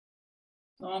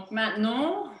Donc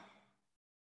maintenant,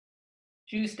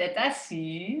 juste être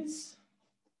assise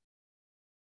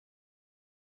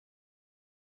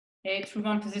et trouver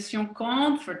une position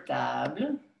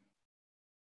confortable.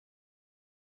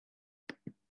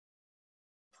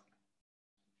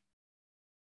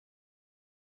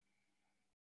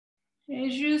 Et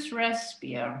juste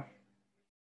respire.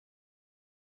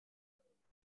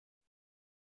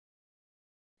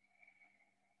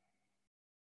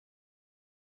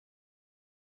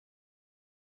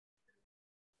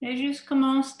 Et juste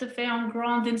commence de faire une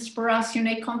grande inspiration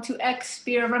et quand tu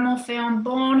expires, vraiment fais un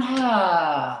bon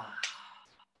ah.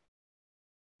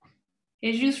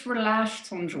 Et juste relâche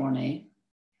ton journée.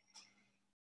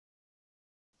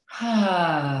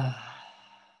 Ah.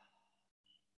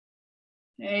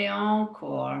 Et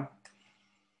encore.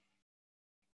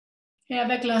 Et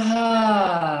avec le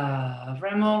ah,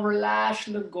 vraiment relâche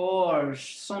la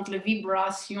gorge. Sente la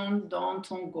vibration dans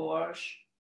ton gorge.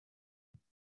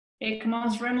 Et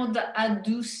commence vraiment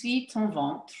d'adoucir ton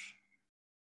ventre.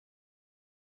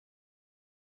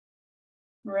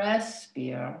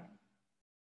 Respire.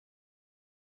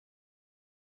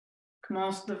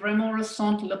 Commence de vraiment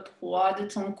ressentir le poids de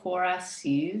ton corps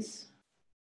assis.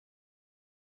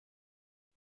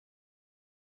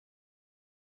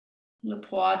 Le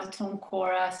poids de ton corps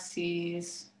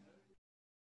assis.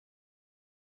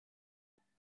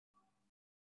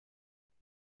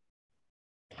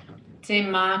 Tes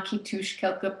mains qui touchent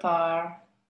quelque part.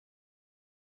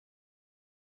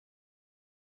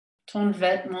 Ton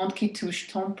vêtement qui touche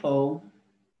ton peau.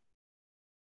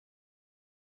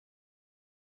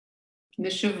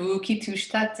 Les cheveux qui touchent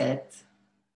ta tête.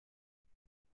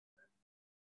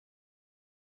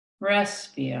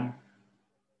 Respire.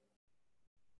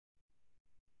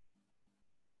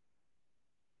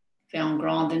 Fais une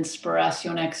grande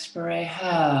inspiration, expire.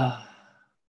 Ah.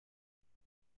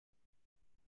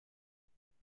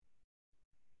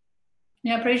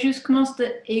 Et après, juste commence à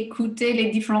écouter les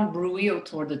différents bruits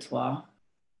autour de toi.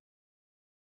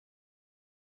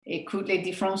 Écoute les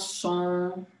différents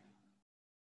sons.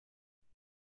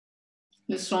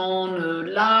 Le son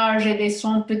large et les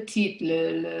sons petits.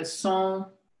 Le son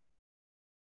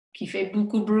qui fait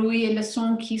beaucoup de bruit et le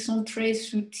son qui sont très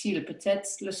subtils.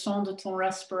 Peut-être le son de ton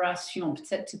respiration.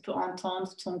 Peut-être tu peux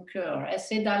entendre ton cœur.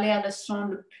 Essaie d'aller à le son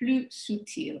le plus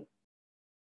subtil.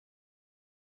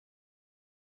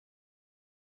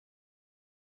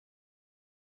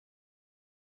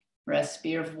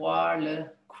 Respire, voir la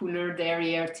couleur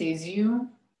derrière tes yeux,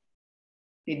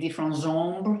 les différentes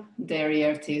ombres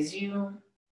derrière tes yeux.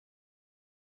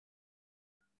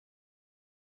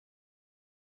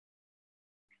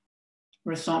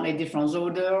 Ressens les différentes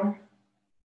odeurs.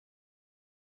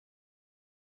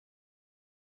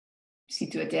 Si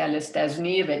tu étais à les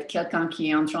États-Unis avec quelqu'un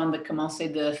qui est en train de commencer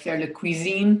de faire la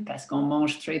cuisine, parce qu'on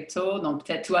mange très tôt, donc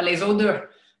peut-être tu as les odeurs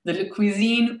de la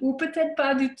cuisine, ou peut-être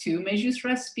pas du tout, mais juste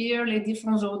respire les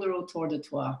différentes odeurs autour de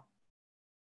toi.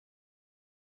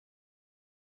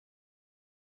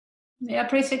 Et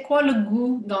après, c'est quoi le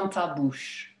goût dans ta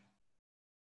bouche?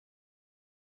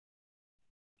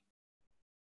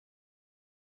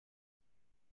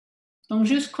 Donc,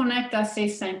 juste connecte à ces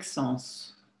 5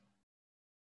 sens.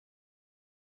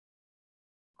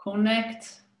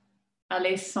 Connecte à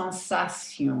les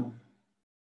sensations.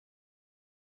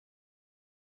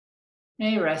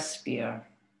 Et respire.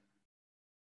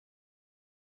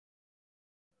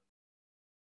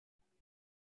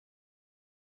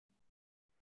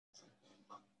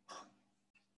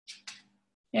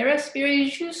 Et respirer,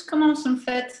 juste commence en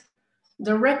fait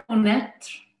de reconnaître.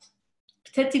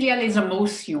 Peut-être il y a les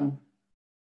émotions.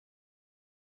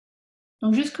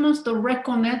 Donc, juste commence de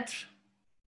reconnaître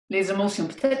les émotions.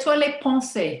 Peut-être toi les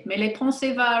pensées, mais les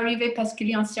pensées vont arriver parce qu'il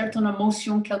y a une certaine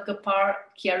émotion quelque part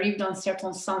qui arrive dans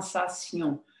certaines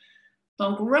sensations.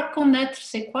 Donc, reconnaître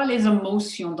c'est quoi les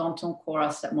émotions dans ton corps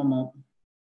à ce moment.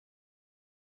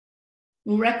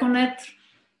 Ou reconnaître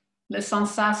les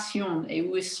sensations et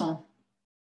où elles sont.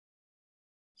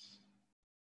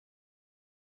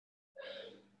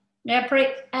 Et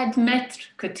après,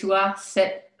 admettre que tu as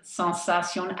cette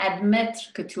sensation,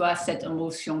 admettre que tu as cette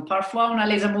émotion. Parfois, on a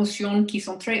les émotions qui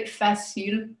sont très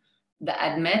faciles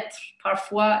d'admettre.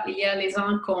 Parfois, il y a les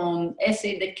uns qu'on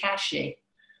essaie de cacher.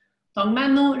 Donc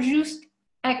maintenant, juste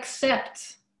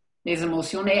accepte les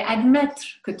émotions et admettre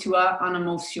que tu as une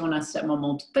émotion à ce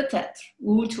moment, peut-être,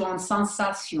 ou tu as une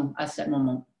sensation à ce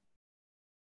moment.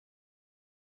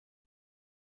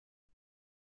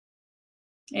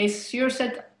 Et sur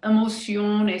cette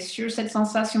émotion et sur cette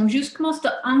sensation, juste commence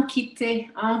à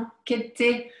enquêter.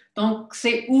 Donc,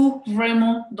 c'est où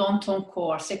vraiment dans ton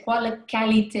corps? C'est quoi la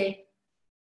qualité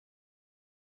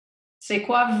C'est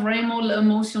quoi vraiment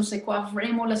l'émotion? C'est quoi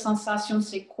vraiment la sensation?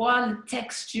 C'est quoi la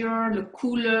texture, la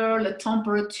couleur, la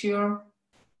température?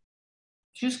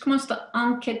 Juste commence à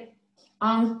enquêter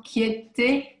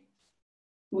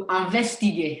ou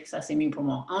investiguer, ça c'est mieux pour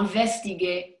moi.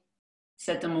 Investiguer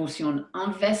cette émotion,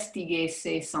 investiguer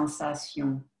ces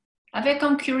sensations avec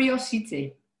une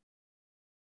curiosité.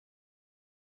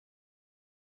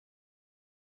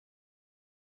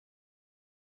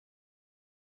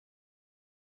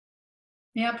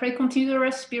 Et après, continue de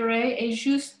respirer et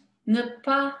juste ne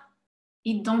pas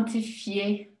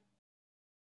identifier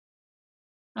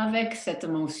avec cette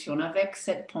émotion, avec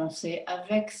cette pensée,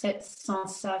 avec cette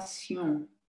sensation.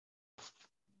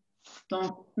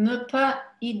 Donc, ne pas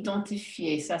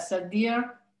identifier, ça veut dire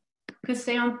que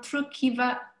c'est un truc qui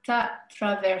va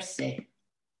traverser.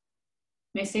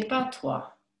 Mais ce n'est pas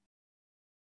toi.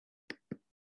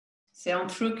 C'est un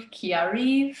truc qui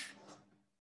arrive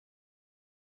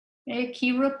et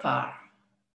qui repart.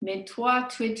 Mais toi,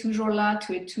 tu es toujours là,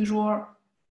 tu es toujours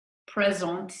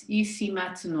présente ici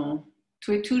maintenant.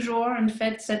 Tu es toujours, en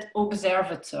fait, cet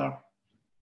observateur.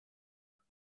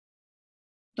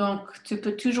 Donc, tu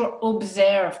peux toujours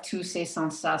observer toutes ces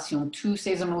sensations, toutes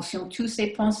ces émotions, toutes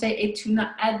ces pensées et tu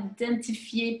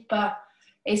n'identifies pas.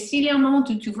 Et s'il y a un moment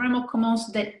où tu vraiment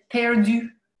commences d'être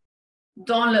perdu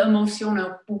dans l'émotion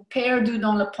ou perdu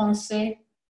dans la pensée,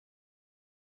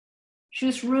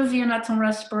 juste reviens à ton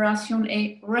respiration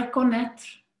et reconnaître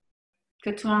que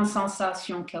tu as une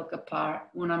sensation quelque part,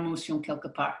 une émotion quelque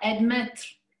part. Admettre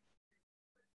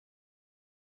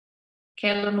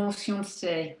quelle émotion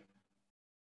c'est.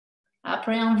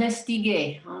 Après,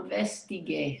 investiguer.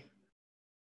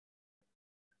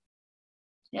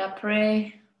 Et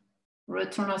après,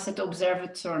 retourne à cet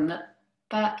observateur. Ne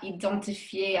pas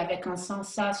identifier avec une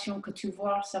sensation que tu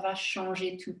vois, ça va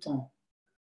changer tout le temps.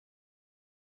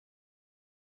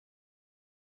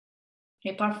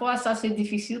 Et parfois, ça c'est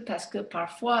difficile parce que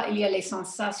parfois, il y a les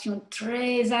sensations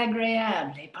très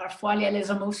agréables et parfois, il y a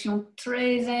les émotions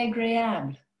très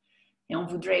agréables. Et on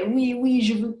voudrait, oui,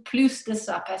 je veux plus de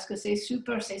ça parce que c'est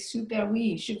super,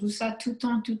 oui, je veux ça tout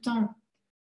le temps.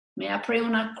 Mais après,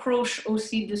 on accroche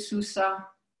aussi dessous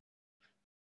ça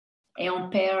et on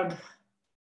perd.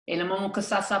 Et le moment que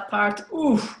ça parte,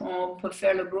 ouf, on peut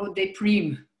faire le gros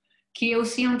déprime, qui est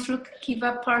aussi un truc qui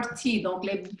va partir. Donc,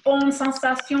 les bonnes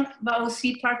sensations vont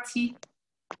aussi partir.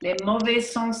 Les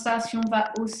mauvaises sensations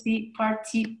vont aussi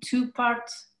partir. Tout part.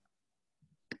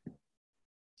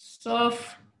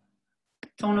 Sauf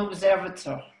ton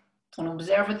observateur. Ton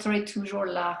observateur est toujours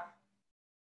là.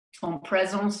 Ton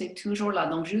présence est toujours là.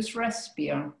 Donc, juste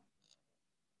respire.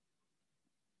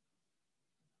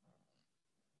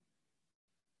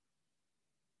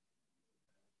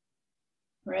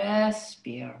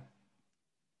 Respire.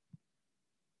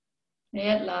 Et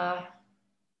être là,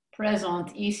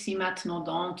 présente ici maintenant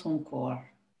dans ton corps.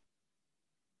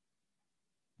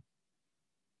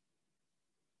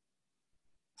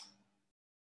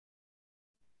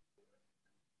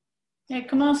 Et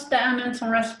commence à amener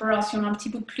ton respiration un petit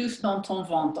peu plus dans ton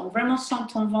ventre. Donc, vraiment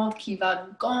sens ton ventre qui va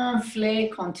gonfler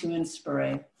quand tu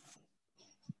inspires.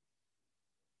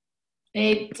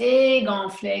 Et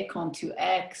dégonfler quand tu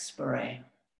expires.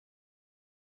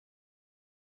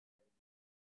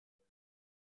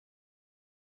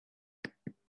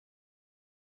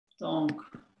 Donc,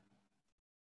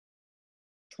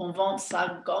 ton ventre,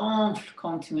 ça gonfle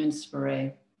quand tu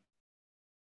inspires.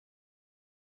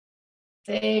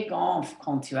 Dégonfle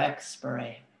quand tu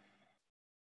expires.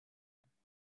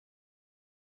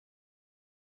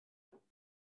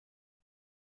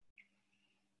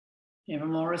 Et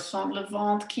vraiment ressens le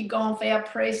ventre qui gonfle et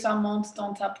après ça monte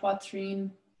dans ta poitrine.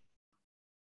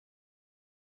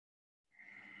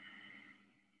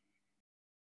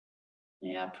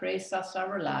 Et après ça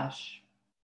relâche.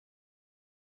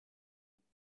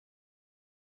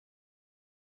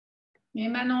 Et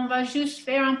maintenant, on va juste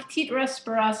faire une petite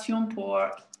respiration pour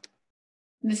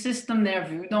le système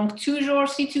nerveux. Donc, toujours,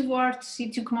 si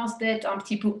tu commences d'être un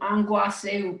petit peu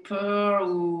angoissé ou peur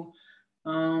ou,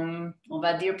 on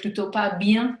va dire plutôt pas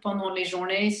bien pendant les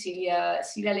journées, s'il y a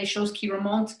les choses qui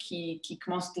remontent, qui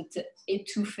commencent à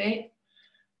t'étouffer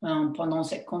pendant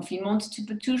ce confinement, tu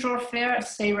peux toujours faire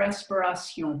ces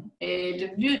respirations. Et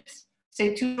le but,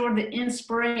 c'est toujours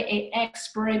d'inspirer et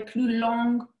expirer plus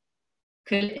long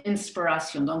que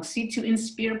l'inspiration. Donc, si tu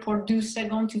inspires pour 12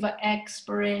 secondes, tu vas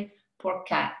expirer pour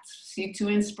 4. Si tu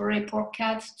inspires pour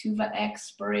 4, tu vas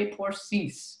expirer pour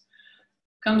 6.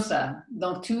 Comme ça.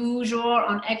 Donc, toujours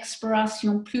en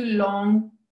expiration plus longue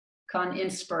qu'en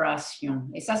inspiration.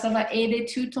 Et ça va aider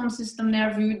tout ton système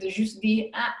nerveux de juste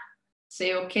dire, ah,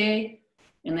 c'est OK,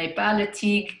 Il n'est pas le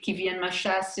tigre qui vient me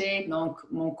chasser, donc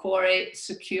mon corps est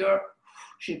secure,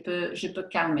 je peux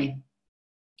calmer.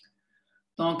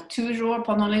 Donc, toujours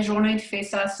pendant les journées, tu fais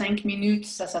ça 5 minutes,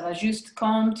 ça va juste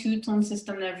calmer tout ton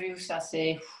système nerveux, ça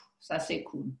c'est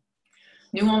cool.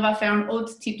 Nous, on va faire un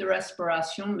autre type de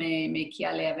respiration, mais qui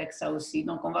allait avec ça aussi.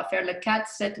 Donc, on va faire le 4,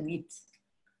 7, 8.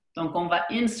 Donc, on va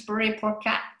inspirer pour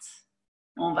 4.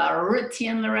 On va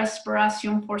retenir la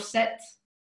respiration pour 7.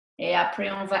 Et après,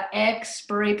 on va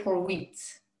expirer pour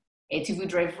 8. Et tu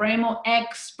voudrais vraiment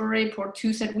expirer pour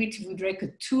tout cette 8. Tu voudrais que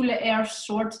tout l'air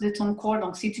sorte de ton corps.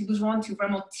 Donc, si tu as besoin, tu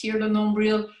vraiment tires le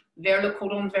nombril vers le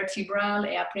colonne vertébrale.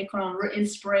 Et après, quand on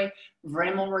re-inspire,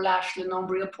 vraiment relâche le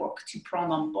nombril pour que tu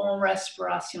prennes une bonne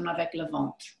respiration avec le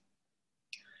ventre.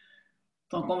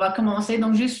 Donc, on va commencer.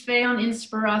 Donc, juste faire une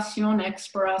inspiration,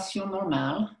 expiration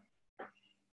normale.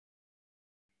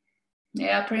 Et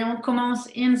après, on commence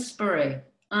à inspirer.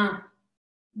 1,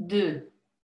 2,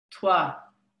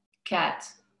 3, 4.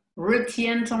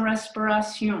 Retiens ton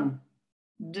respiration.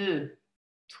 2,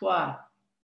 3,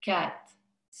 4,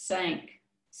 5,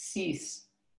 6,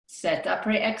 7.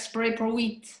 Après, expire pour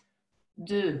 8.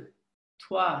 2,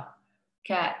 3,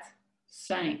 4,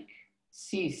 5,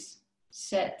 6,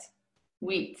 7,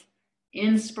 8.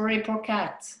 Inspire pour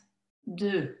 4.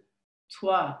 2,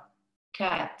 3,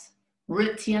 4.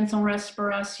 Retiens ton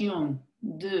respiration.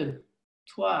 2,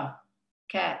 3,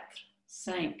 4,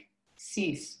 5,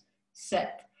 6, 7.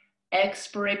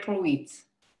 Expire pour 8.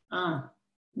 1,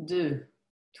 2,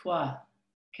 3,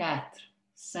 4,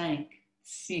 5,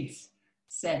 6,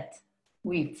 7,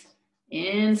 8.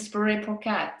 Inspire pour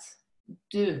 4.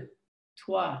 2,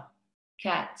 3,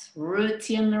 4.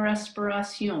 Retiens la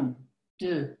respiration.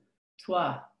 2,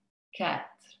 3, 4,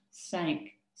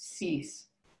 5, 6,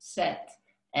 7.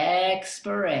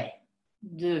 Expire.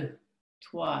 2,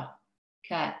 3,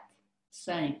 4,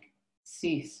 5,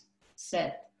 6,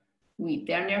 7, 8.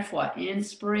 Dernière fois.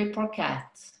 Inspire pour 4.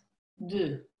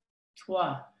 2,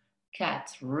 3,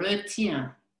 4.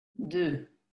 Retiens. 2,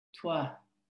 3,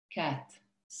 4,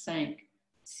 5,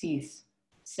 6,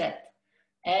 7.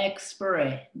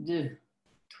 Expire. 2,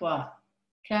 3,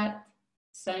 4,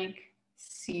 5,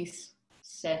 6,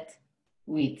 7,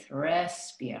 8.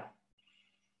 Respire.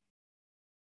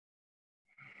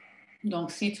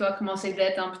 Donc, si tu as commencé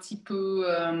d'être un petit peu,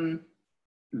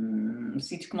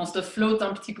 si tu commences de flotter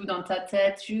un petit peu dans ta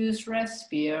tête, juste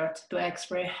respire. Tu peux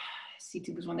expirer si tu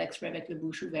as besoin d'expirer avec la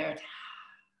bouche ouverte.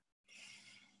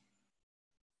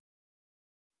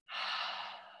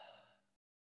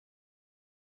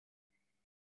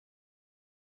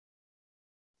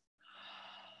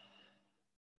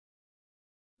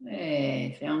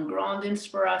 Et fais une grande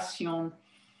inspiration.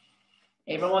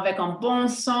 Et vraiment avec un bon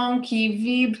son qui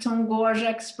vibre ton gorge,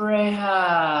 expire.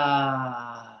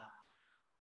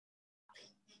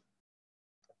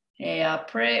 Et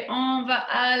après, on va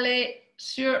aller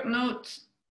sur notre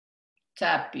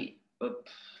tapis.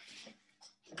 Oups.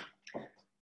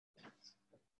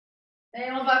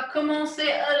 Et on va commencer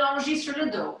à allonger sur le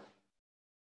dos.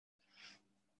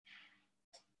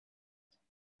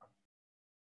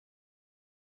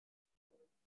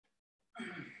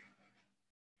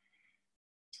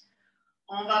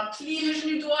 On va plier le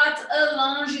genou droit,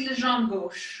 allonger la jambe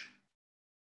gauche.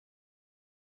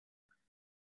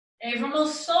 Et vraiment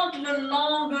sente la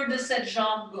longueur de cette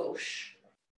jambe gauche.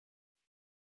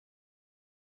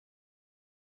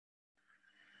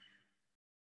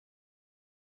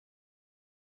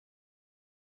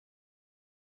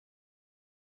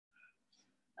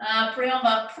 Après, on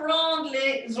va prendre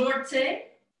les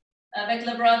orteils avec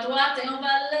le bras droit et on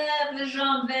va lever les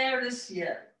jambes vers le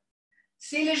ciel.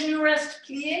 Si le genou reste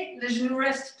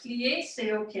plié,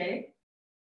 c'est OK.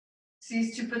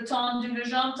 Si tu peux tendre le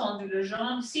jambe,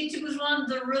 Si tu as besoin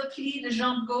de replier la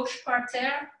jambe gauche par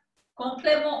terre,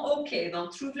 complètement OK.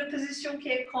 Donc, trouve la position qui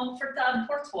est confortable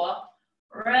pour toi.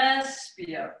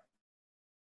 Respire.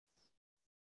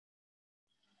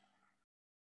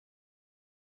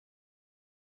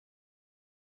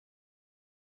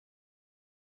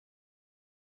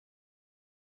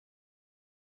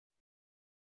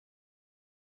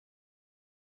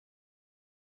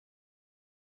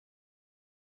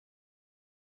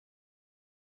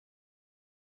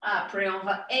 Après, on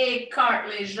va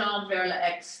écarter les jambes vers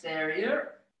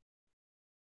l'extérieur.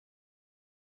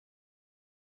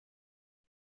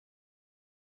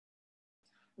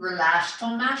 Relâche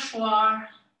ton mâchoire.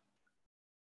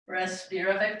 Respire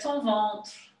avec ton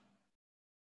ventre.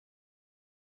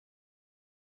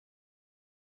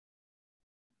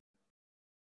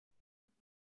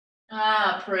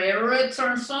 Après,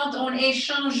 retourne centre, on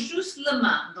échange juste la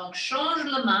main. Donc, change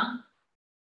la main.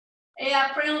 Et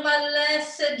après, on va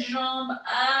laisser cette jambe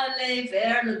aller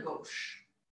vers le gauche.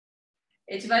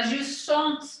 Et tu vas juste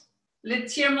sentir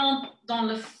l'étirement dans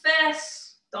le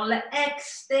fesse, dans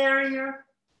l'extérieur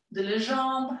de la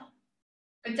jambe.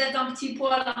 Peut-être un petit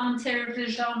poil à l'intérieur de la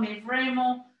jambe, mais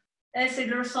vraiment, essaie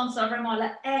de ressentir ça vraiment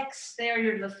à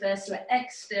l'extérieur de la fesse,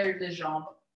 l'extérieur de la jambe.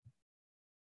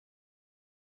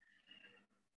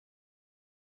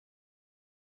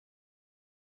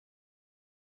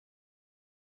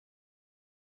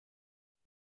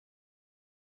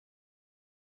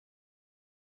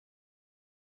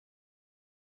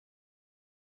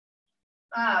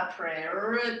 Après,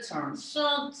 retourne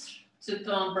centre, tu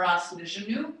peux embrasser le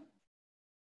genou.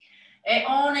 Et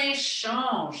on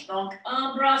échange. Donc,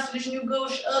 embrasse le genou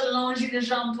gauche, allonge la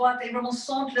jambe droite et vraiment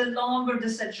sente la longueur de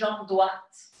cette jambe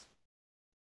droite.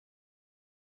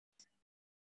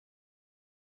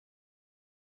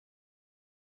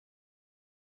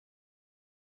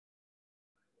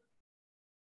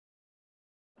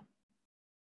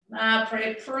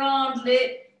 Après, prendre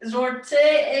les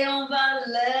orteils et on va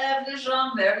lever les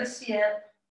jambes vers le ciel.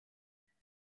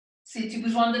 Si tu as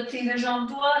besoin de plier la jambe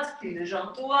droite, plie la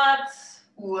jambe droite.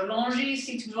 Ou allonger,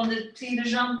 si tu as besoin de plier la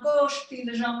jambe gauche, plie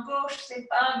la jambe gauche, c'est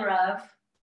pas grave.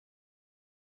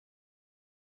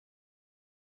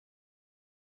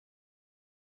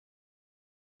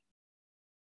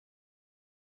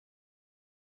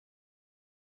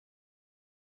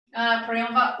 Après,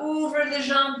 on va ouvrir les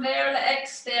jambes vers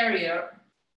l'extérieur.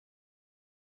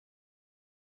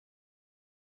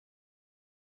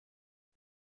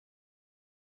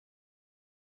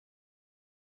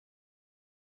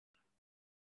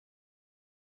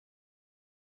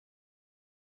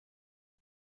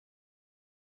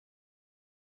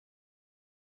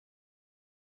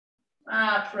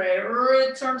 Après,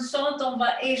 retourne centre, on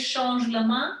va échanger la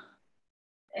main.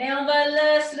 Et on va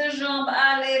laisser les jambes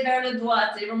aller vers le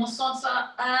droit. Et vraiment sentir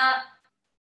ça à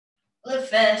la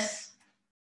fesse,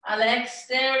 à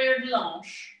l'extérieur de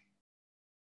l'hanche.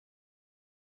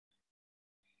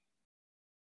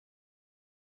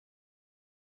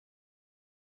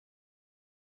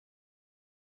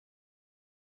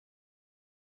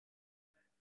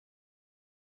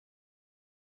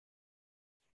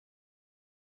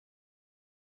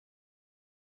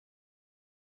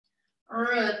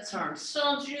 Retourne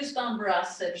centre, juste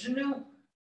embrasse le genou.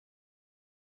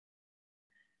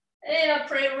 Et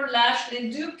après, relâche les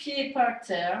deux pieds par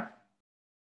terre.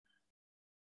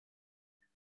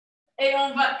 Et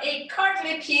on va écarter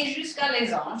les pieds jusqu'à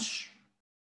les hanches.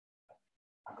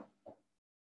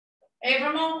 Et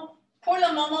vraiment, pour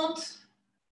le moment,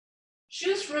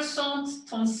 juste ressens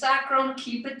ton sacrum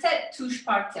qui peut-être touche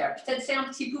par terre. Peut-être c'est un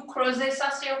petit peu creusé,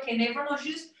 ça c'est OK. Mais vraiment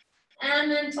juste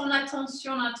amène ton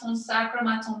attention à ton sacrum,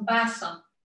 à ton bassin.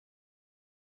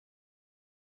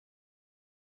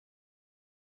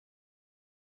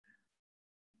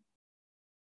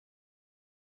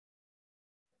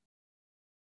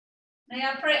 Et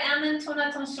après, amène ton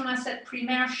attention à cette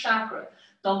première chakra,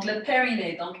 donc le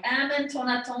périnée. Donc, amène ton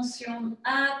attention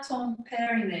à ton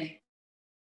périnée.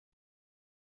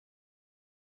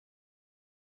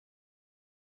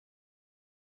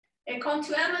 Et quand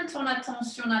tu amènes ton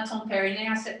attention à ton périnée,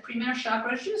 à cette première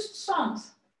chakra, juste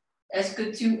sens. Est-ce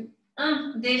que tu,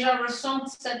 déjà ressens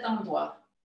cet endroit?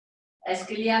 Est-ce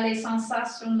qu'il y a les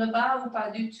sensations là-bas ou pas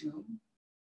du tout?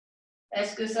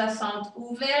 Est-ce que ça sent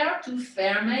ouvert ou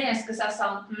fermé? Est-ce que ça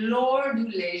sent lourd ou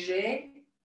léger?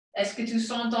 Est-ce que tu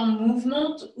sens en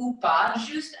mouvement ou pas?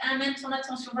 Juste amène ton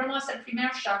attention vraiment à cette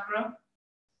première chakra.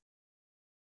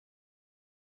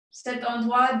 Cet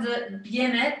endroit de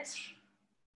bien-être,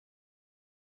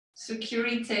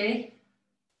 sécurité.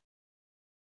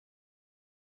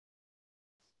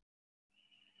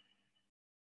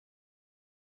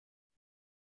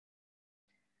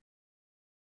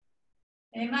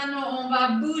 Et maintenant, on va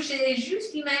bouger.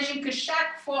 Juste imagine que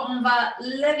chaque fois, on va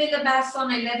lever le bassin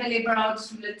et lever les bras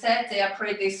au-dessus de la tête et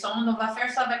après descendre. On va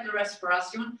faire ça avec la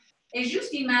respiration. Et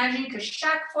juste imagine que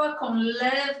chaque fois qu'on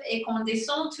lève et qu'on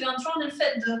descend, tu es en train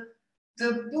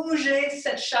de bouger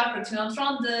cette chakra. Tu es en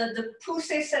train de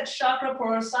pousser cette chakra pour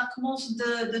que ça commence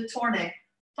de tourner.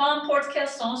 Peu importe quel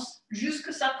sens, juste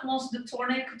que ça commence de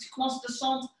tourner, que tu commences de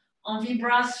sentir en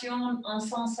vibration, en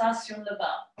sensation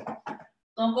là-bas.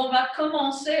 Donc, on va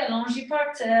commencer allongé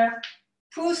par terre,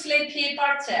 pousse les pieds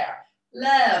par terre,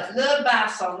 lève le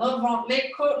bassin, le ventre,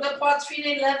 le poitrine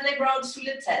et lève les bras sous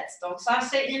la tête. Donc, ça,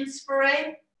 c'est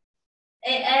inspirer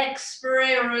et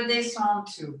expirer, redescend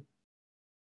tout.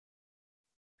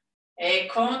 Et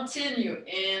continue,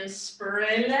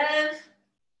 inspire, lève.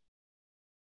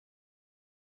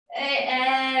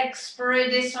 Et expire,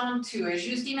 descends tout. Et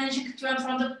juste imagine que tu es en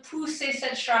train de pousser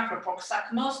cette chakra pour que ça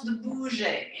commence de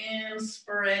bouger.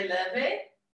 Inspire, lever.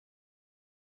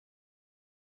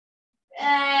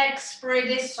 Expire,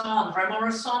 descendre. Vraiment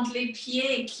ressente les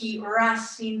pieds qui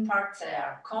racinent par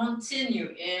terre.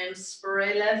 Continue.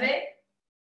 Inspire, lever.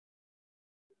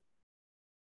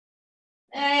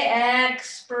 Et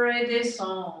expire,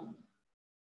 descendre.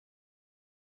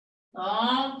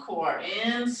 Encore.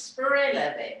 Inspire,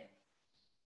 lever.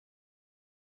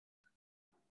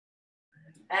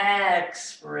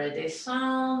 Expire,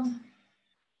 descendre.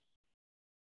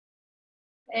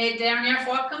 Et dernière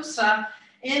fois comme ça.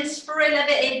 Inspire,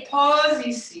 lever et pause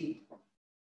ici.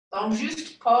 Donc,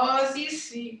 juste pause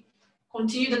ici.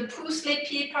 Continue de pousser les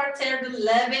pieds par terre, de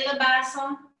lever le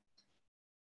bassin.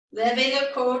 Levez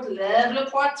le coude, lève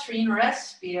la poitrine,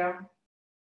 respire.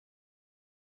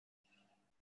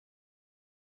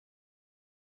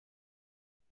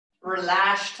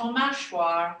 Relâche ton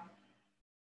mâchoire.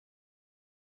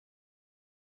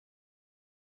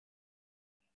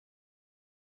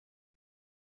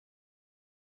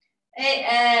 Et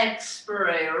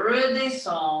expire,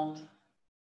 redescendre.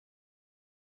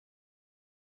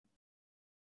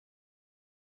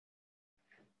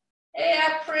 Et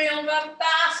après, on va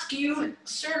basculer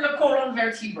sur le colonne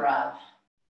vertébrale.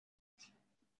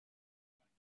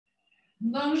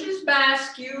 Donc, juste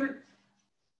bascule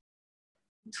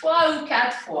 3 ou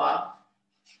 4 fois.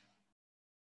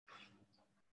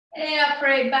 Et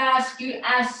après, bascule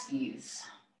assise.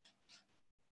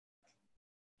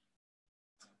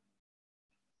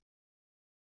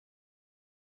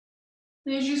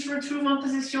 Et juste retrouve en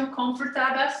position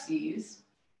confortable assise.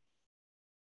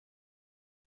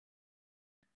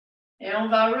 Et on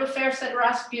va refaire cette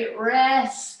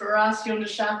respiration de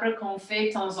chakra qu'on fait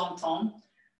de temps en temps.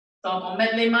 Donc, on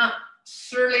met les mains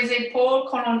sur les épaules.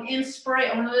 Quand on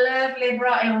inspire, on lève les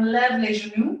bras et on lève les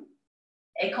genoux.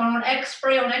 Et quand on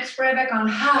expire avec un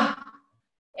ha.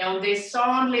 Et on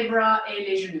descend les bras et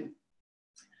les genoux.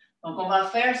 Donc, on va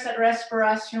faire cette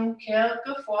respiration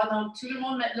quelques fois. Donc, tout le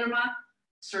monde met leurs mains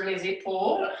sur les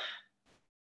épaules.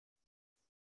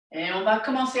 Et on va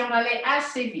commencer à aller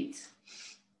assez vite.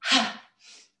 Ha,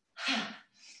 ha,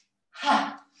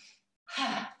 ha,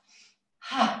 ha,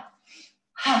 ha,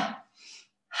 ha, ha,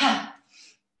 ha,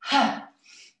 ha,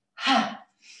 ha,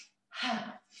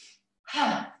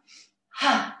 ha,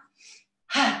 ha,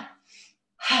 ha,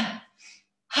 ha,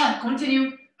 ha.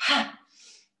 Continue. Ha,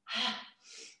 ha,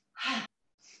 ha, ha,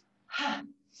 ha,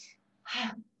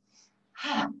 ha,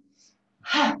 ha, ha,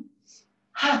 ha,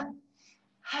 ha,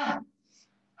 ha,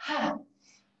 ha,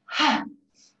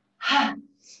 ha,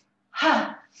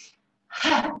 ha,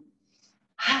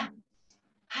 ha,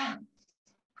 ha,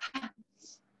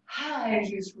 ha. Et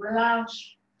juste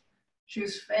relâche.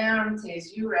 Juste ferme tes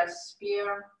yeux,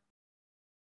 respire.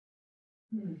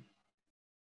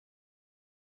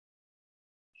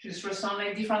 Juste ressens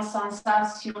les différentes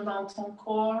sensations dans ton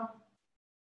corps.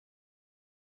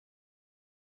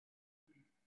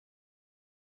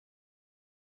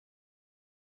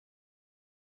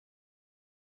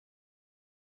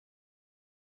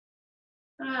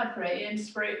 Après,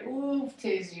 inspire, ouvre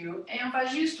tes yeux et on va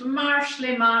juste marcher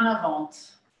les mains en avant.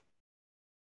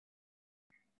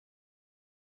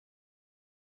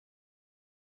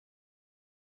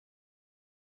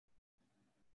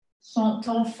 Sens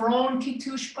ton front qui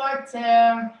touche par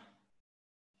terre.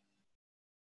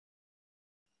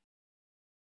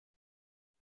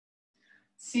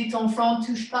 Si ton front ne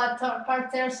touche pas par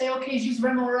terre, c'est OK. Juste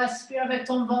vraiment respire avec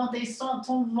ton ventre et sens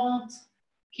ton ventre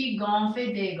qui gonfle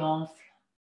et dégonfle.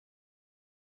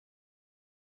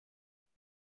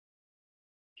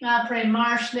 Après,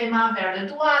 marche les mains vers la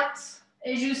droite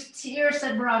et juste tire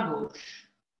ce bras gauche.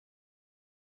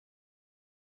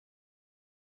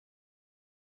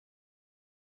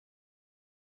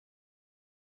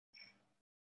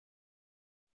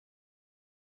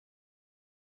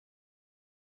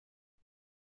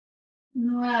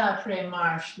 Après,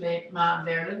 marche les mains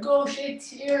vers la gauche et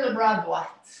tire le bras droit.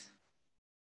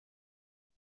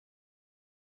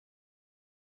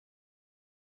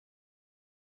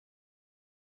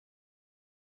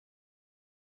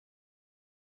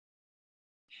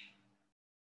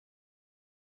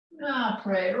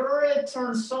 Après,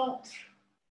 retourne centre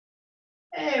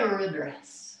et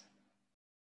redresse.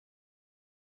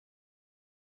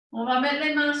 On va mettre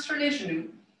les mains sur les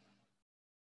genoux.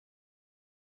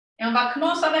 Et on va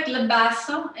commencer avec le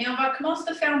bassin et on va commencer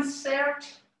à faire un cercle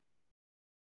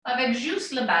avec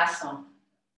juste le bassin.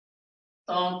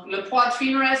 Donc, le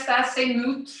poitrine reste assez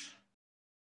neutre.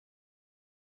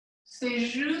 C'est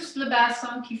juste le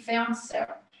bassin qui fait un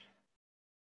cercle.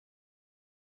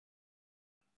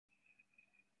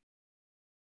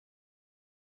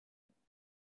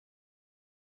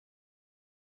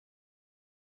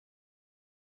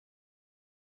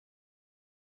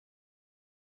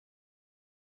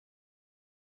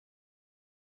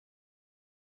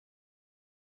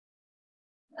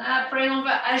 Après, on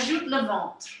va ajouter le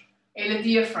ventre et le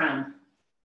diaphragme.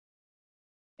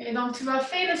 Et donc, tu vas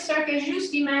faire le cercle.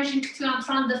 Juste imagine que tu es en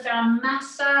train de faire un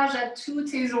massage à tous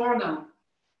tes organes.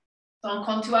 Donc,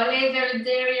 quand tu allais vers le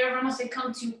derrière, vraiment, c'est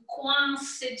quand tu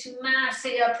coinces et tu masses.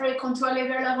 Et après, quand tu allais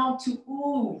vers l'avant, tu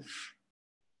ouvres.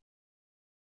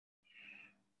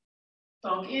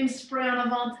 Donc, inspire en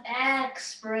avant,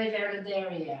 expire vers le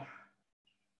derrière.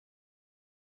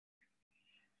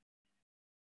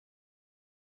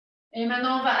 Et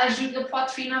maintenant, on va ajouter la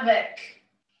poitrine avec.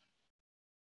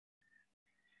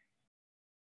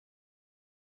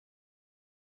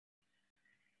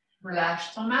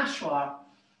 Relâche ton mâchoire.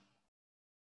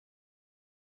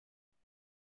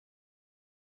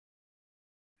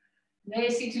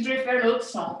 Mais si tu devrais faire l'autre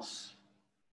sens.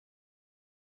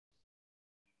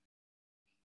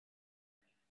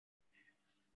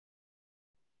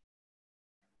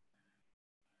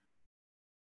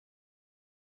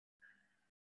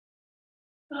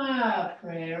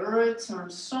 Après, retourne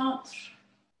centre.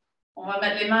 On va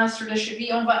mettre les mains sur les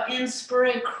chevilles. On va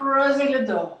inspirer, creuser le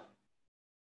dos.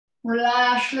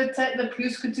 Relâche la tête le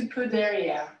plus que tu peux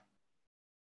derrière.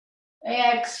 Et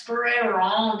expire,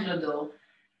 ronde le dos.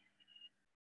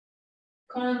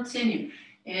 Continue.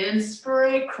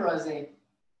 Inspire, creuser.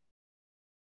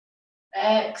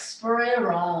 Expire,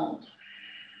 ronde.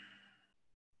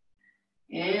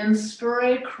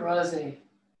 Inspire, creuser.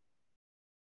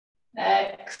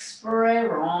 Expire,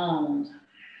 ronde.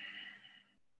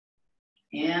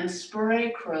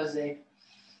 Inspire, creuser.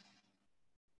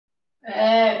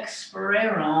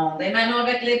 Expire, ronde. Et maintenant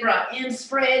avec les bras.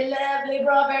 Inspire, lève les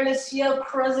bras vers le ciel,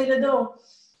 creusez le dos.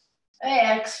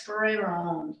 Et expire,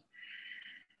 ronde.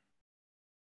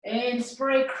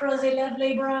 Inspire, creusez, lève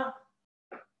les bras.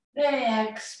 Et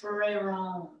expire,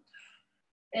 ronde.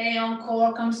 Et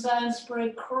encore comme ça,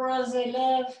 inspire, creusez,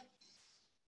 lève.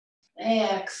 Et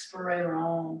expire,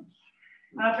 ronde.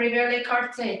 Après, vers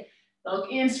l'écarté.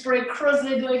 Donc, inspire, creuse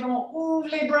les deux, ouvre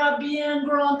les bras bien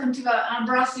grands comme tu vas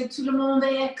embrasser tout le monde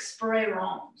et expire,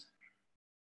 ronde.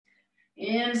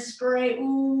 Inspire,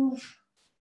 ouvre.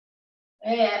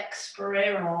 Et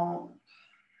expire, ronde.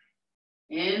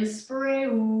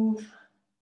 Inspire, ouvre.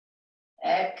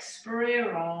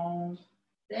 Expire, ronde.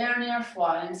 Dernière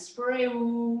fois, inspire,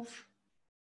 ouvre.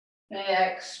 Et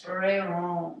expire,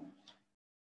 ronde.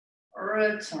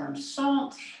 Retourne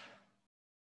centre.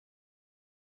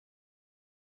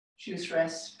 Juste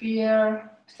respire.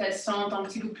 Peut-être sente un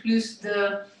petit peu plus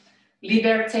de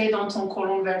liberté dans ton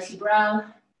colonne vertébrale.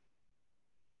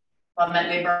 On va mettre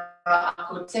les bras à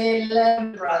côté,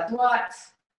 le bras droit.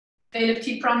 Fais le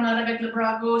petit promenade avec le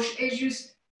bras gauche et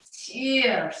juste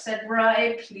tire cette bras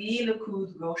et plie le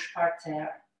coude gauche par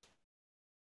terre.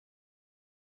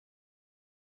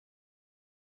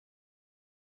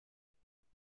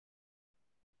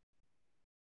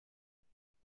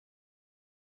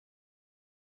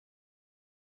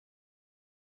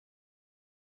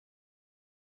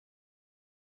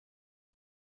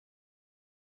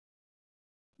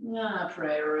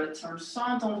 Après, retourne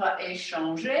centre, on va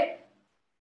échanger.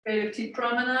 Fais le petit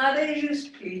promenade et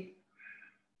juste plie.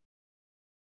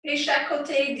 Et chaque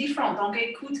côté est différent, donc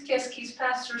écoute qu'est-ce qui se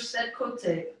passe sur ce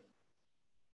côté.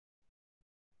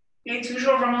 Et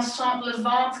toujours vraiment sens le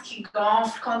ventre qui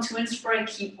gonfle quand tu inspires,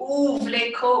 qui ouvre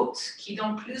les côtes, qui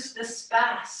donne plus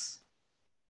d'espace.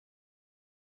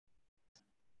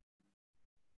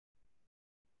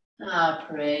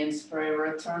 Après, inspire,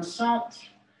 retourne centre.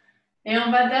 Et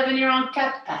on va devenir en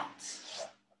 4 pattes.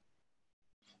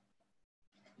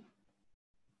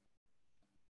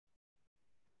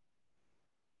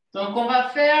 Donc, on va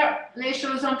faire les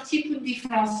choses un petit peu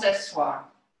différentes ce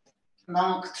soir.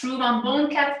 Donc, trouve un bon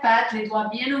 4 pattes, les doigts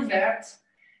bien ouverts.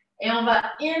 Et on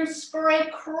va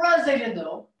inspirer, creuser le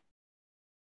dos.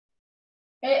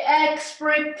 Et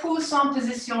expirer, pousse en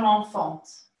position enfante.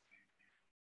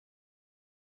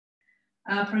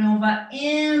 Après, on va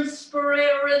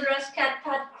inspirer, redresse 4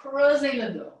 pattes, creuser le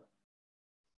dos.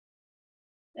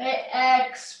 Et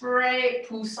expirer,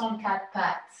 pousse en 4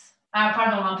 pattes.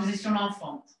 En position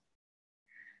enfante.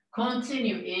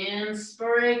 Continue.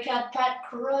 Inspire, 4 pattes,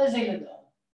 creusez le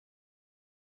dos.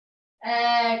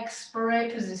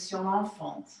 Expire, position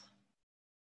enfante.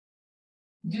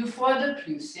 2 fois de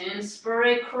plus.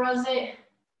 Inspire, creusez.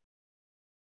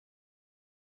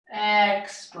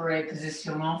 Expire,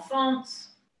 position enfante.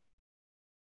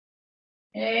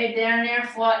 Et dernière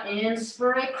fois,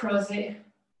 inspire, creusez.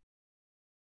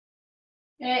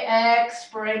 Et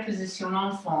expire, position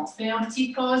enfante. Fais un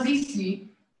petit pause ici.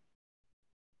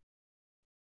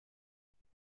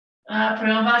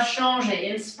 Après, on va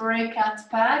changer. Inspire, 4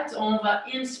 pattes. On va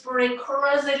inspirer,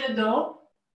 creuser le dos.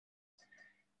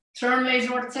 Tourne les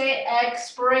orteils,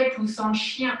 expirez, pousse en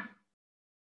chien.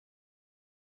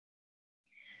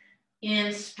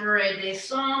 Inspirez,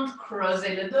 descendre,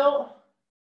 creusez le dos.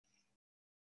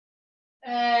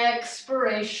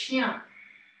 Expirez, chien.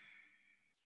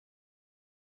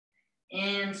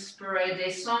 Inspirez,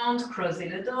 descendre, creusez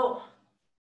le dos.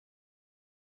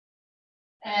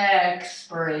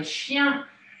 Expirez, chien.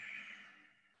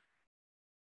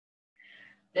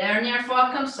 Dernière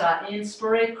fois comme ça.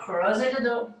 Inspirez, creusez le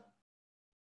dos.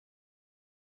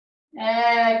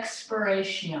 Expirez,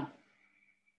 chien.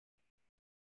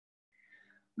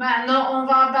 Maintenant, on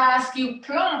va basculer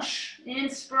planche.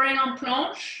 Inspirez en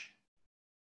planche.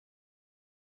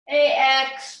 Et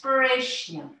expirez,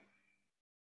 chien.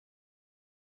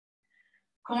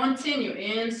 Continue.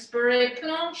 Inspirez,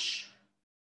 planche.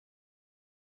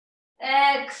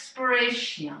 Expirez,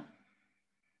 chien.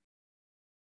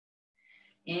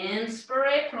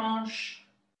 Inspirez, planche.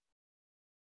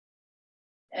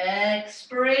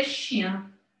 Expirez,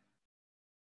 chien.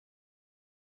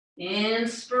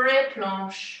 Inspirez,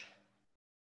 planche.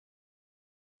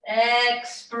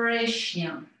 Expirez,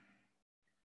 chien.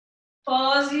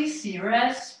 Pause ici,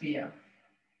 respire.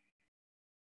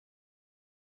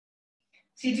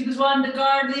 Si tu as besoin de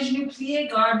garder les genoux pliés,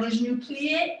 garde les genoux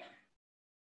pliés.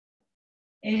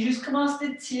 Et juste commence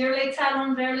de tirer les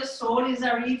talons vers le sol, ils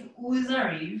arrivent où ils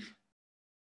arrivent.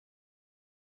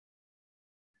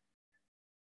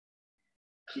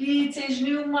 Plie tes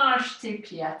genoux, marche tes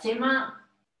pieds à tes mains.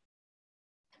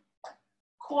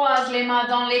 Croise les mains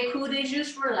dans les coudes et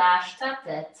juste relâche ta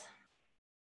tête.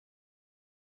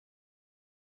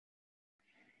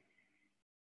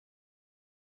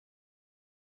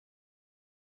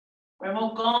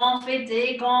 Vraiment gonfle et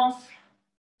dégonfle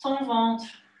ton ventre.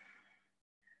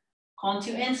 Quand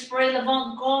tu inspires, le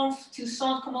ventre gonfle, tu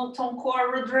sens comment ton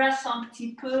corps redresse un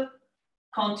petit peu.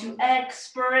 Quand tu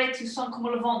expires, tu sens comment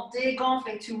le ventre dégonfle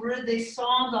et tu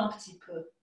redescends un petit peu.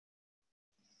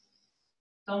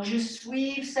 Donc, je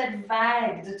suis cette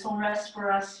vague de ton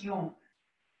respiration.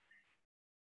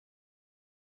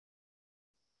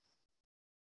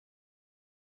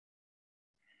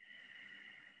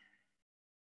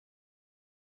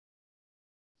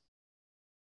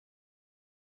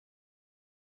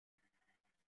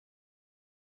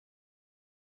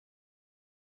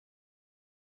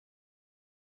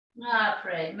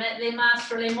 Après, mettre les mains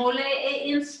sur les mollets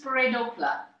et inspirez dos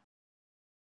plat.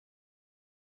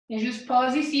 Et juste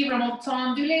pose ici, vraiment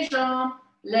tendu les jambes.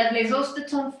 Lève les os de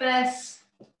ton fesse.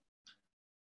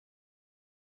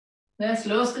 Laisse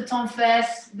l'os de ton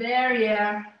fesse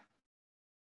derrière.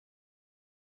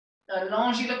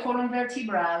 Allongez le colonne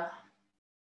vertébrale.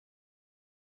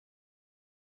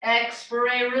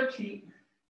 Expirez, replie.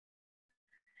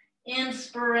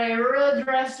 Inspirez,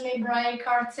 redresse les bras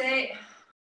écartés.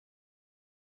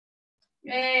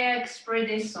 Et expirez,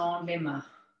 descendre les mains.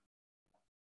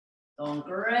 Donc,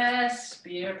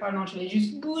 respire. Pardon, je vais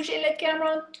juste bouger la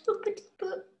caméra un tout petit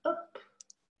peu. Hop.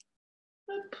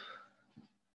 Hop.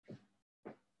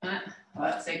 Hein?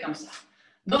 Ouais, c'est comme ça.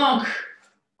 Donc,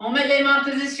 on met les mains en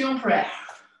position prête.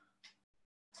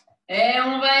 Et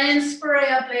on va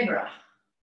inspirer up les bras.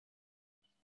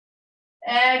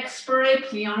 Expirez,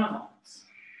 plie en avant.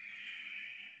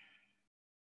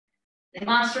 Les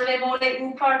mains sur les mollets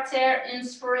ou par terre.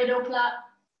 Inspirez dos plat.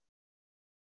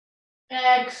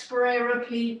 Expirez,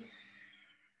 replie.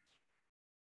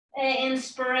 Et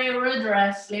inspirez,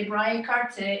 redresse les bras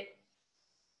écartés.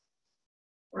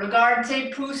 Regarde tes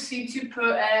pouces si tu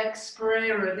peux.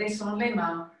 Expirez, redescends les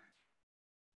mains.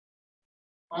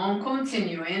 On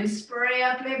continue. Inspirez,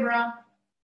 up les bras.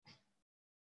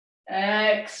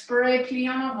 Expirez, plie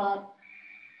en avant.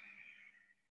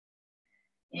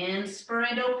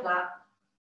 Inspirez, dos plat.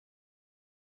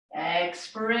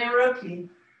 Expirez, replie.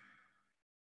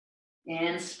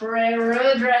 Inspirez,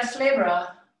 redresse les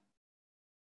bras.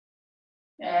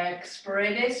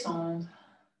 Expirez, descendre.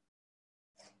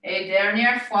 Et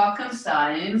dernière fois comme ça.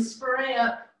 Inspirez,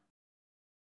 up.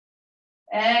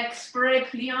 Expirez,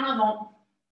 plie en avant.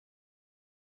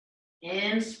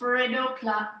 Inspirez, dos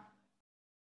plat.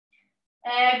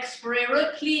 Expirez,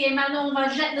 replie. Et maintenant, on va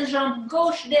jeter la jambe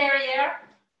gauche derrière.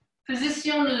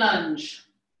 Position lunge.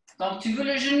 Donc, tu veux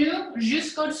le genou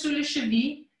jusqu'au-dessus le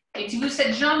cheville. Et tu veux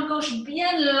cette jambe gauche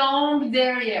bien longue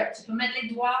derrière. Tu peux mettre les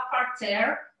doigts par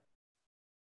terre.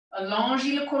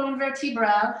 Allonger le colonne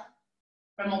vertébrale.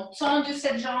 Vraiment tendu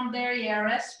cette jambe derrière.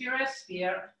 Respire,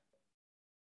 respire.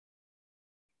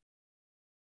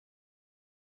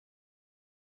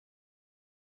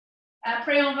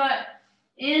 Après, on va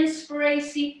inspirer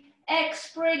ici.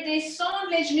 Expirer,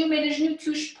 descendre les genoux, mais les genoux ne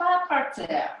touchent pas par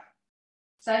terre.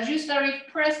 Ça juste arrive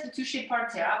presque de toucher par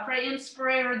terre. Après,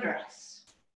 inspirez, redresse.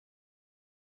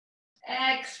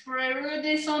 Expirez,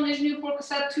 redescendez les genoux pour que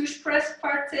ça touche presque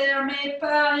par terre, mais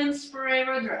pas. Inspirez,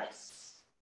 redresse.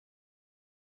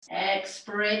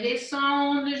 Expirez,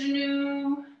 descendre les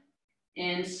genoux.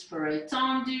 Inspirez,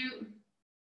 tendu.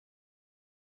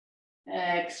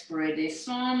 Expirez,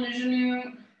 descendre les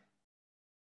genoux.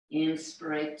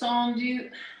 Inspirez,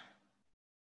 tendu.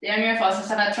 Dernière fois,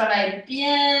 ça va travailler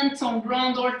bien ton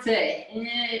grand orteil.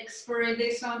 Expirez,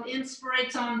 descendre, inspirez,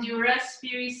 tendu,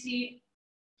 respire ici.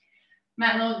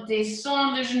 Maintenant,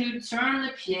 descends le genou, tourne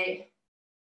le pied.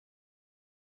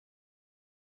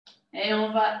 Et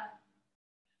on va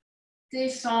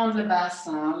descendre le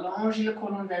bassin, allonger le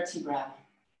colonne vertébrale.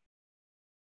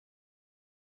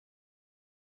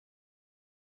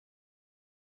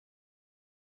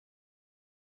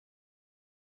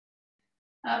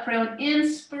 Après, on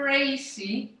inspire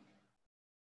ici.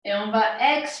 Et on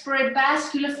va expirer,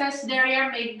 bascule le fesse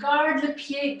derrière, mais garde le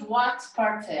pied droit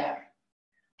par terre.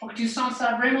 Pour que tu sens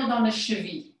ça vraiment dans les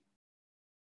chevilles.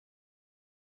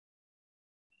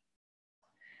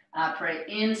 Après,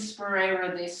 inspirez,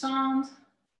 redescendre.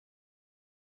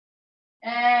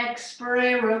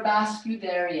 Expirez, rebascule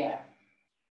derrière.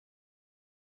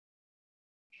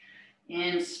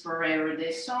 Inspirez,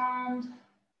 redescendre.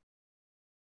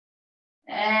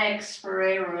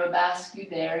 Expirez, rebascule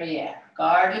derrière.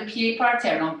 Garde le pied par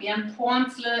terre, donc bien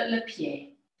pointe le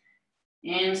pied.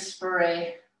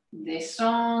 Inspirez,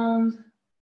 descendre.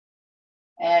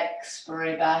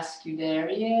 Expirez, bascule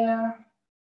derrière.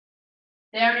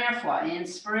 Dernière fois,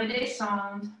 inspirez,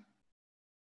 descendre.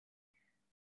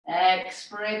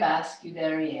 Expirez, bascule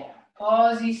derrière.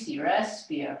 Pause ici,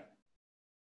 respire.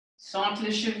 Sente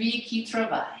le cheville qui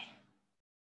travaille.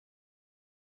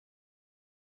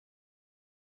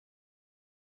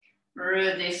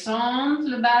 Redescendre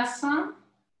le bassin.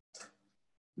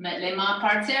 Mettre les mains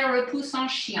par terre, repousse en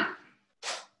chien.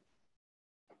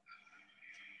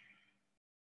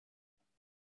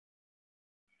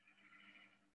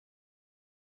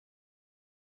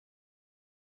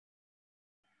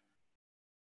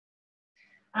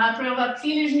 Après, on va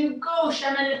plier le genou gauche,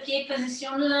 amène le pied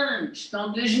position lunge.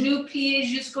 Donc, le genou plié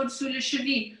jusqu'au-dessous de la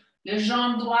cheville. Le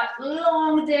jambe droite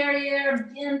longue derrière,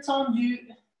 bien tendue.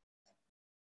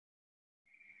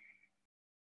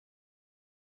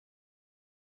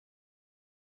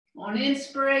 On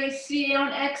inspire ici et on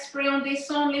expire, on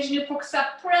descend les genoux pour que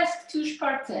ça presque touche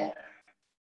par terre.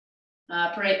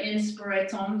 Après, inspire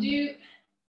tendu.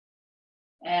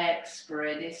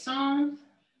 Expire, descendre.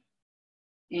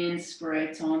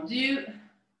 Inspire tendu.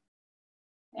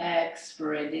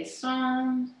 Expire,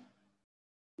 descendre.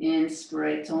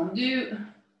 Inspire tendu.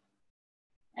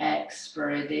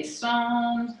 Expire,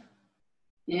 descendre.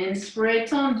 Inspire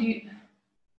tendu.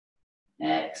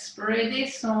 Expire,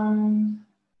 descendre.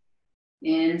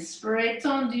 Inspire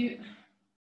tendu.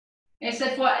 Et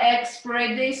cette fois,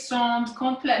 expire, descendre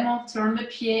complètement, tourne le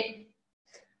pied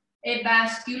et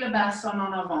bascule le bassin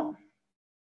en avant.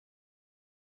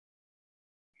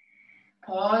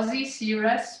 Pause ici,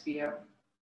 respire.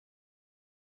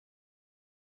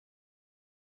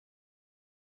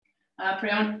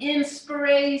 Après, on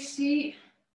inspire ici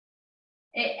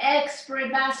et expire,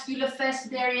 bascule le fesse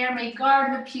derrière, mais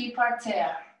garde le pied par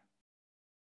terre.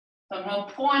 Donc, on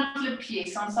pointe le pied,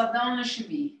 sans ça dans le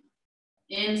cheville.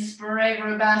 Inspire,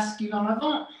 rebascule en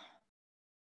avant.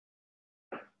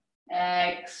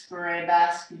 Expire,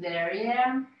 bascule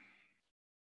derrière.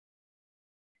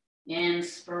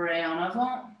 Inspire en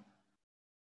avant.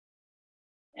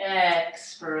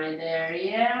 Expire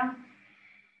derrière.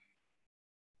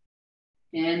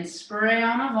 Inspire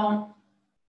en avant.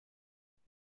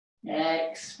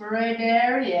 Expire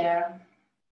derrière.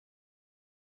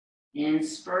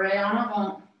 Inspire en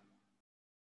avant.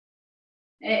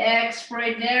 Et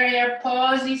expire derrière.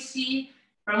 Pause ici.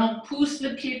 Vraiment pousse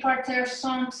le pied par terre.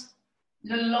 Sente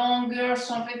la longueur,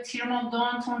 son étirement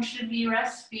dans ton cheville.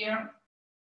 Respire.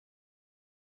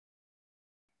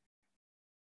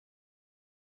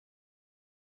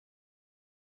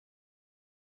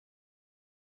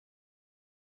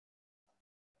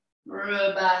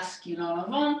 Rebascule en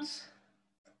avant.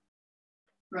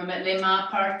 Remettre les mains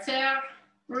par terre.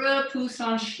 Repousse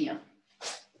en chien.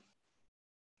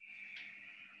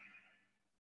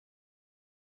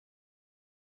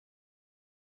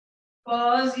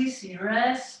 Pause ici,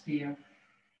 respire.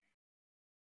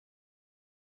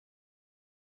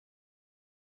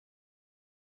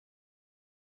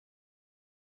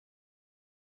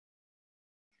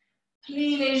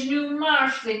 Plie les genoux,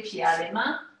 marche les pieds à les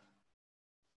mains.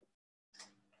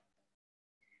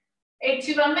 Et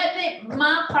tu vas mettre les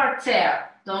mains par terre.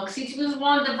 Donc, si tu as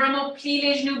besoin de vraiment plier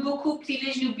les genoux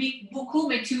beaucoup,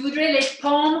 mais tu voudrais les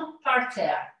paumes par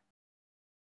terre.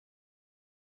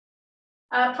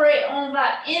 Après, on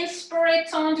va inspirer,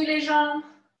 tendu les jambes.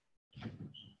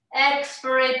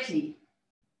 Expirer, plie.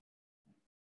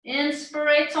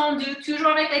 Inspirer, tendu,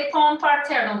 toujours avec les paumes par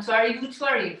terre. Donc, tu arrives où tu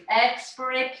arrives.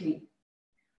 Expirer, plie.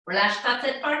 Relâche ta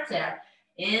tête par terre.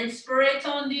 Inspirer,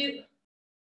 tendu.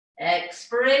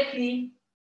 Expirer, plie.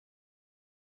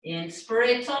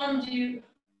 Inspirer, tendu.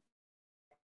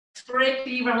 Inspirer,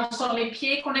 plie. Vraiment sur les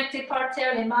pieds connectés par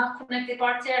terre, les mains connectées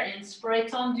par terre. Inspirer,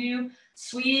 tendu.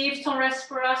 Suive ton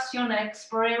respiration.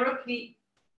 Expirer, replie.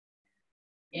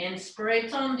 Inspirer,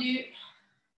 tendu.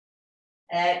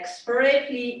 Expirer,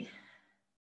 plie.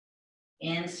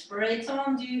 Inspirer,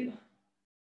 tendu.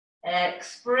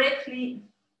 Expirer, plie.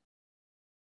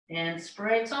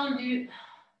 Inspirer, tendu.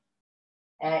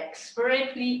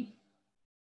 Expirer, plie.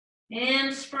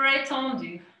 Inspirer,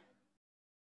 tendu.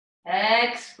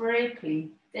 Expirer,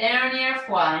 plie. Dernière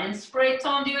fois. Inspirer,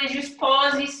 tendu et juste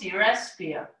pause ici.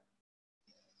 Respire.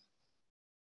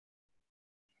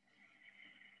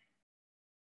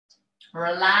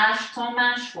 Relâche ton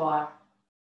mâchoire.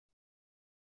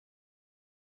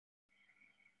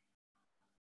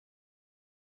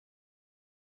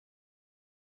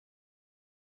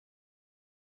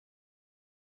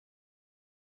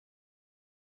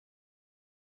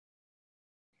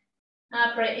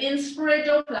 Après, inspire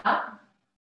dos plat.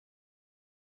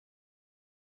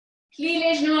 Plie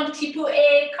les genoux un petit peu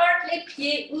et écarte les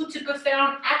pieds ou tu peux faire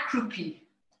un accroupi.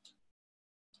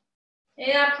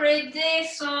 Et après,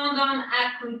 descends en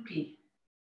accroupi.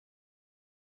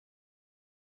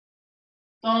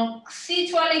 Donc, si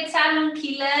tu as les talons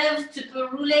qui lèvent, tu peux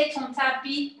rouler ton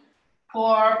tapis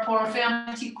pour faire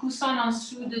un petit coussin en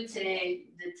dessous de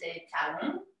tes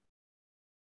talons.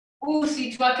 Ou si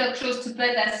tu as quelque chose, tu peux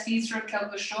être assis sur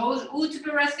quelque chose. Ou tu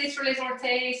peux rester sur les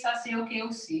orteils, ça c'est OK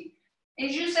aussi. Et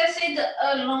juste essayer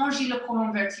d'allonger le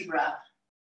colonne vertébrale.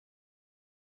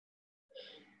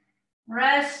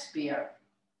 Respire.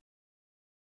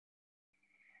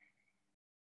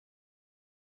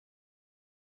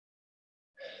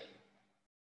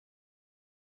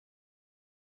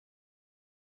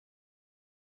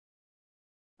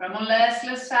 Vraiment, laisse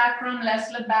le sacrum,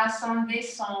 laisse le bassin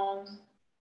descendre.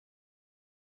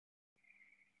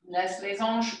 Laisse les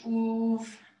hanches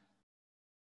ouvrir.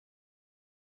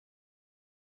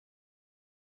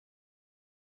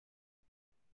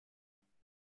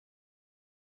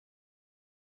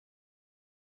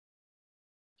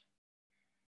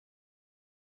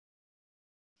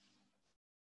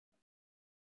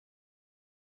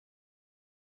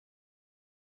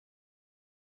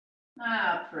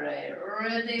 Après,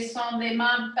 redescends les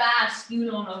mains, bascule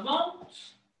dans le ventre.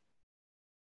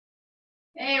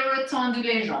 Et retendez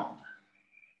les jambes.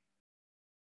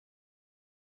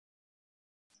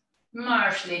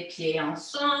 Marche les pieds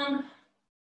ensemble.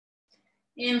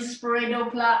 Inspirez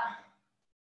dos plat.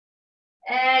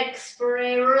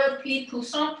 Expirez, replie,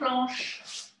 pousse en planche.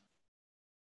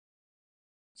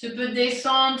 Tu peux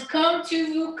descendre comme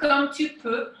tu veux, comme tu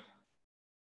peux.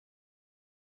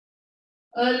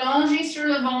 Allonger sur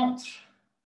le ventre.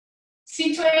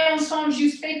 Si tu es ensemble,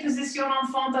 juste fais position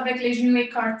enfant avec les genoux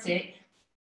écartés.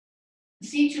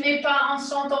 Si tu n'es pas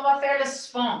ensemble, on va faire le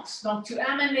sphinx. Donc, tu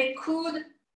amènes les coudes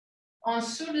en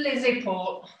dessous des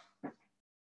épaules.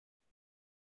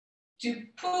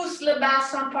 Tu pousses le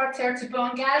bassin par terre. Tu peux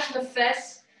engager le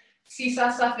fesse si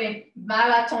ça fait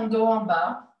mal à ton dos en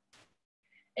bas.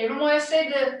 Et vraiment, essaie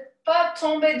de ne pas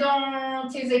tomber dans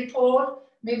tes épaules,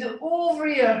 mais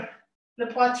d'ouvrir la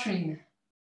poitrine.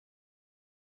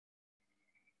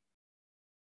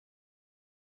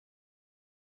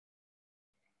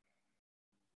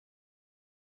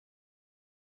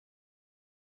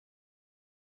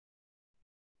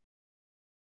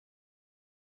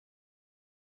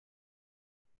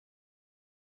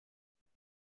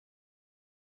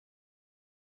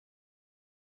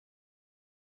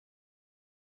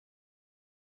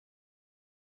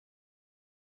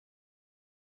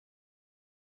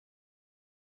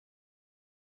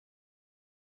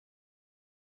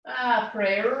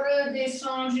 Après,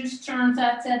 redescends, juste tourne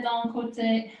ta tête d'un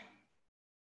côté.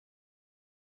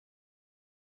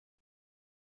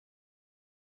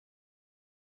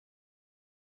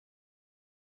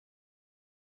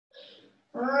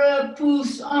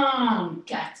 Repousse en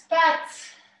 4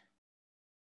 pattes.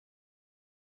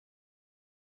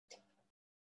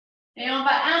 Et on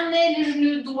va amener le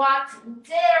genou droit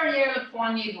derrière le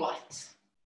poignet droit.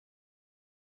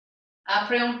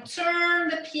 Après, on tourne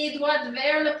le pied droit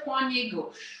vers le poignet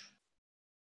gauche.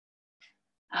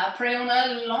 Après, on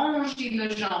allonge le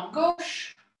jambe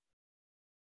gauche.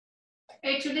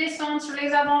 Et tu descends sur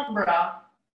les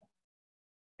avant-bras.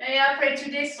 Et après, tu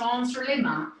descends sur les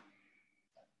mains.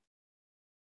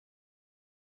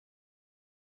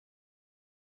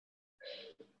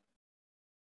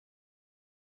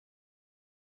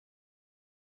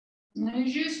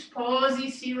 Juste pose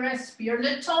ici, respire.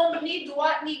 Ne tombe ni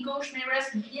droite ni gauche, mais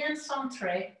reste bien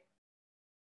centré.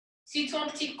 Si tu as un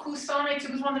petit coussin et tu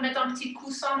as besoin de mettre un petit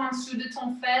coussin en dessous de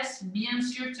ton fesse, bien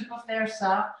sûr, tu peux faire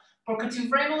ça pour que tu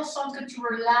vraiment sentes que tu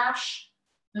relâches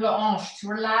le hanche, tu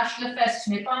relâches le fesse. Tu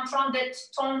n'es pas en train d'être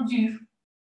tendu,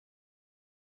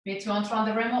 mais tu es en train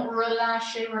de vraiment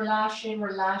relâcher, relâcher,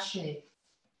 relâcher.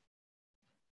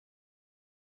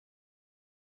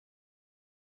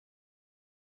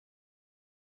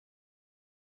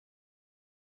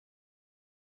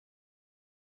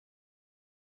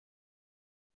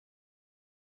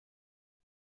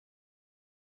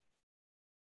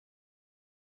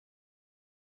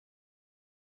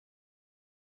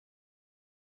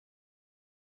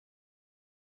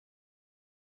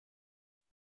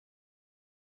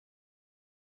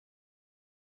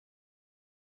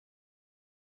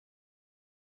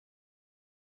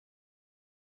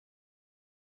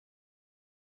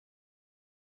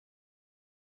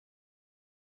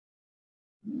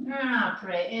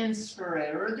 Après,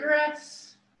 inspirez,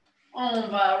 redresse. On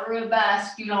va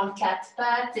rebasculer en quatre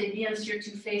pattes et bien sûr,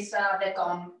 tu fais ça avec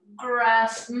une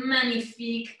grâce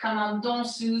magnifique comme une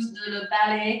danseuse de le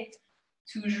ballet.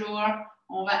 Toujours,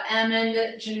 on va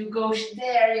amener le genou gauche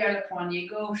derrière le poignet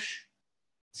gauche.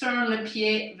 Tourne le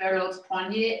pied vers l'autre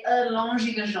poignet,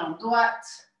 allonge la jambe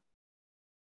droite.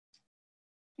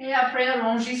 Et après,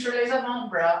 allonge sur les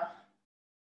avant-bras.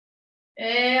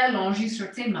 Et allonge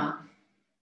sur tes mains.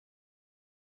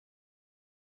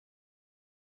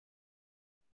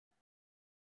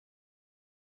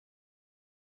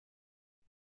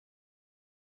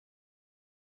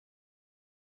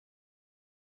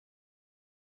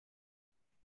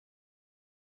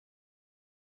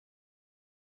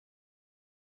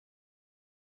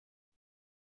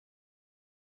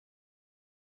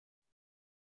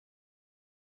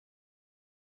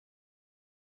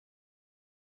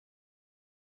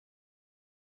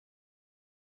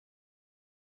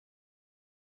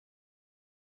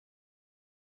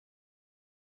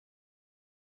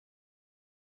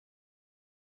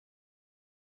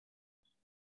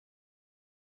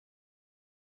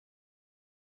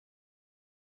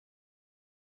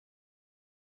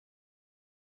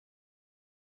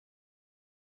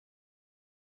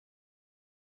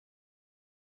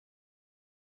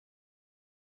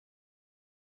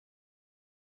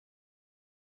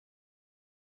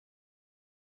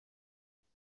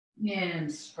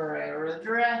 Inspire,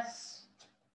 redresse.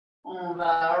 On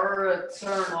va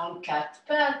retourner en quatre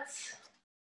pattes.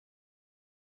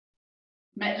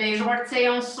 Mettre les orteils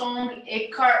ensemble,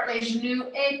 écarte les genoux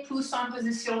et pousse en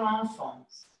position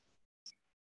d'enfance.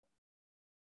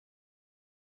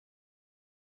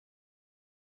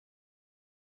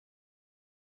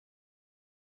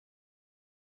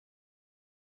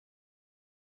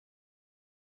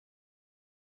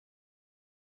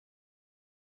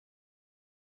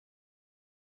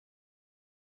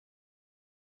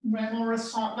 Vraiment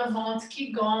ressens le ventre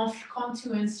qui gonfle quand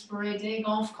tu inspires,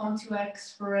 dégonfle quand tu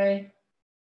expires.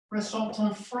 Ressens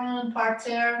ton front par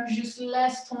terre, juste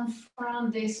laisse ton front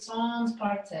descendre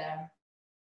par terre.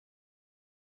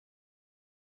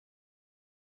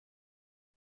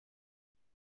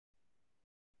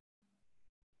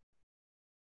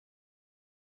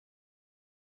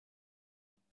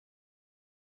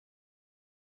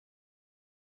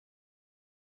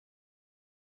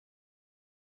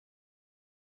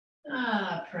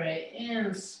 Après,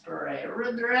 inspire,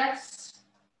 redresse.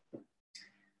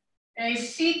 Et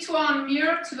si tu as un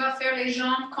mur, tu vas faire les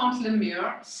jambes contre le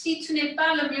mur. Si tu n'es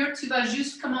pas le mur, tu vas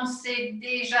juste commencer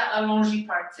déjà allongé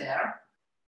par terre.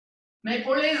 Mais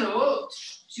pour les autres,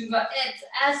 tu vas être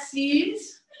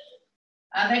assise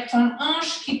avec ton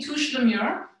hanche qui touche le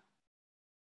mur.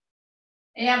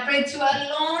 Et après, tu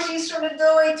allonges sur le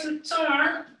dos et tu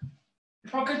tournes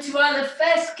pour que tu aies les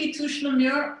fesses qui touchent le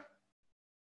mur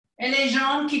et les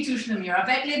jambes qui touchent le mur.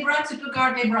 Avec les bras, tu peux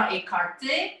garder les bras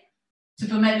écartés. Tu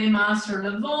peux mettre les mains sur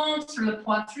le ventre, sur la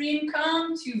poitrine,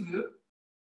 comme tu veux.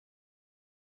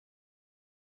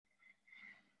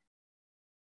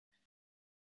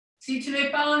 Si tu n'es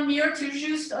pas en mur, tu es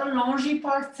juste allongé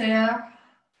par terre.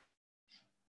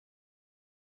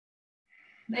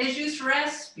 Et juste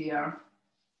respire.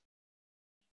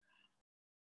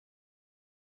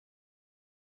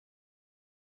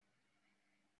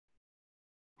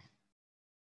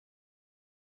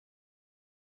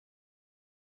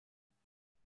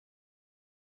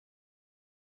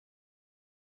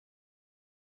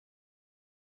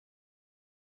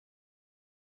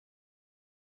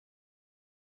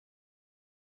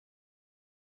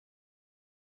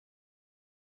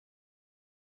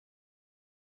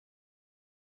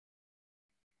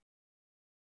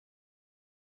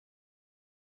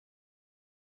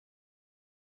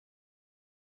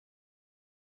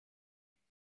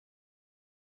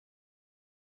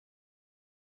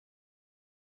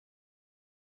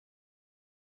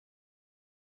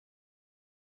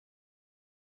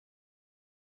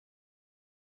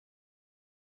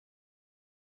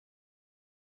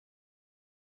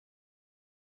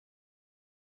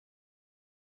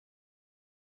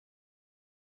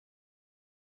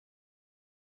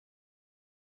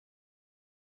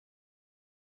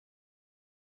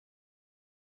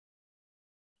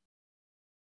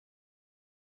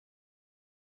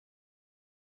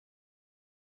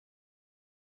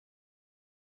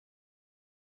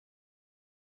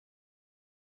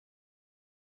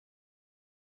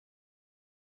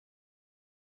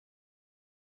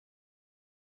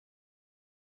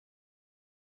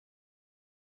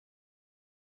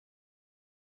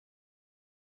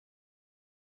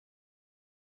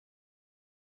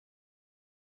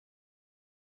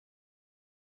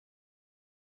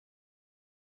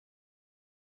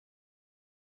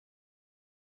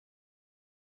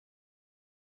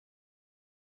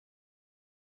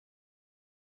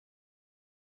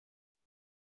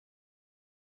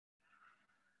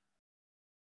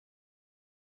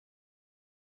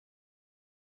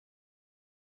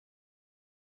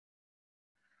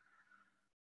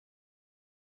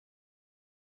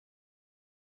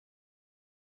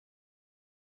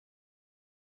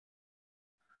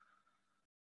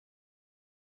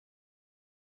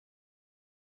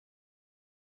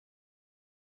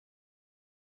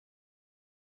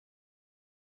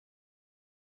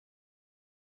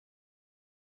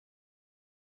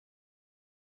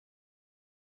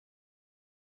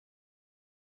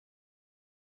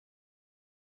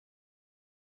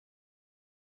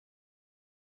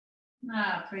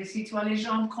 Après, si tu as les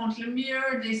jambes contre le mur,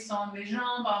 descends les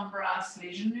jambes, embrasse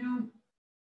les genoux.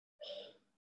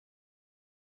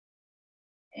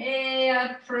 Et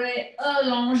après,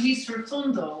 allonge sur ton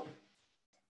dos.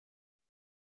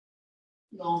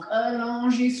 Donc,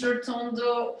 allonge sur ton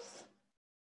dos.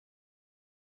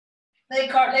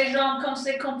 Écarte les jambes comme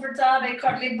c'est confortable,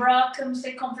 écarte les bras comme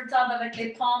c'est confortable avec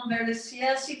les palmes vers le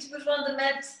ciel. Si tu as besoin de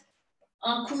mettre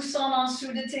un coussin en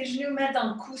dessous de tes genoux, mets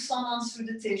un coussin en dessous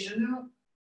de tes genoux.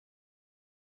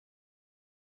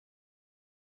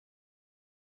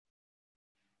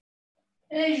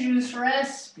 Et juste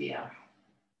respire.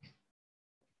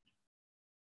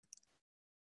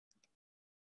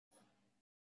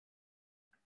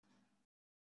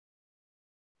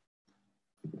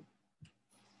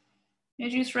 Et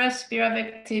juste respire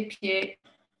avec tes pieds.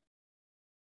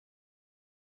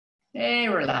 Et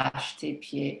relâche tes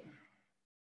pieds.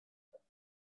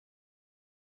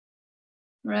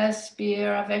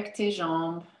 Respire avec tes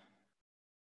jambes.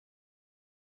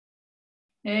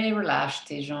 Et relâche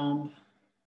tes jambes.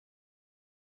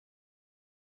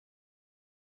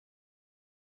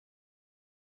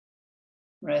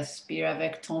 Respire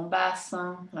avec ton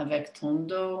bassin, avec ton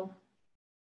dos.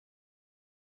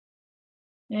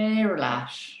 Et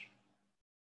relâche.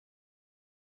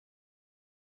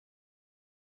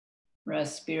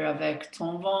 Respire avec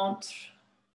ton ventre.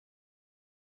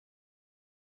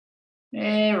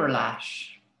 Et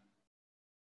relâche.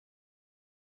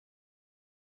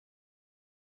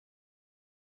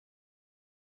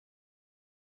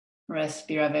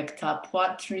 Respire avec ta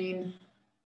poitrine,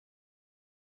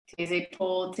 tes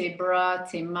épaules, tes bras,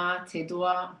 tes mains, tes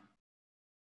doigts.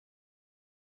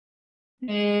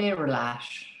 Et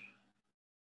relâche.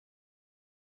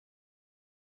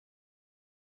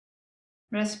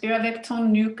 Respire avec ton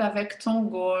nuque, avec ton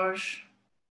gorge,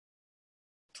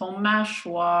 ton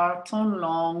mâchoire, ton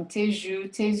langue, tes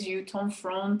yeux, ton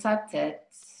front, ta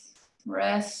tête.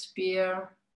 Respire.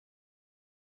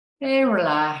 Et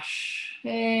relâche.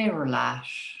 Et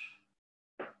relâche.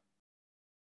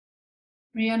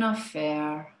 Rien à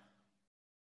faire.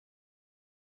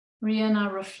 Rien à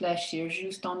réfléchir,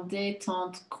 juste en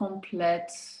détente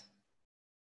complète.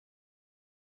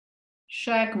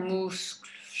 Chaque muscle,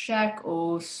 chaque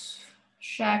os,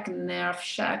 chaque nerf,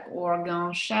 chaque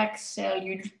organe, chaque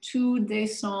cellule, tout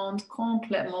descend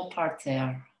complètement par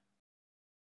terre.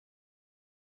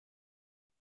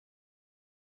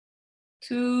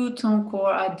 Tout ton corps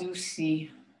adouci.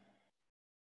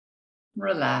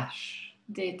 Relâche,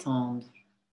 détendre.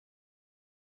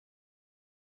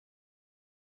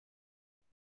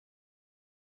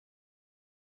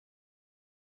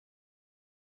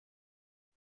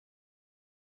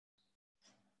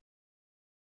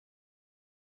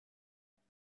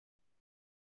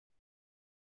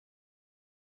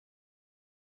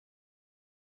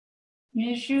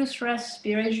 Et juste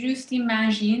respire, juste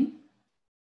imagine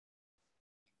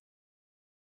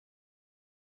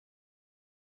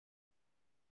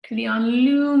qu'il y a une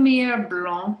lumière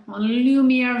blanche, une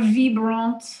lumière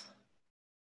vibrante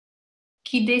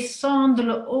qui descend de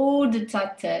le haut de ta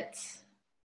tête,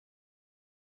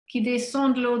 qui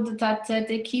descend de le haut de ta tête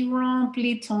et qui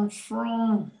remplit ton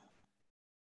front,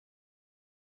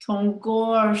 ton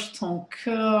gorge, ton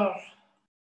cœur,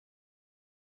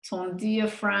 ton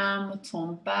diaphragme, ton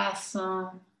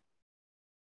bassin,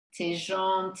 tes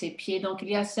jambes, tes pieds. Donc, il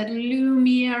y a cette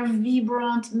lumière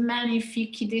vibrante,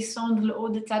 magnifique qui descend de le haut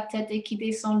de ta tête et qui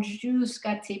descend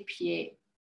jusqu'à tes pieds.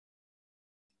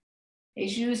 Et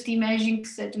juste imagine que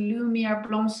cette lumière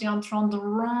blanche est en train de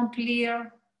remplir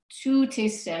toutes tes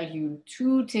cellules,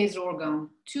 tous tes organes,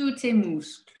 tous tes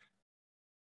muscles.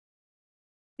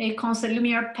 Et quand cette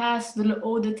lumière passe de le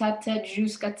haut de ta tête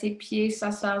jusqu'à tes pieds, ça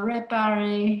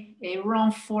réparé et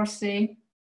renforcé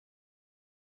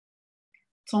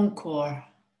ton corps.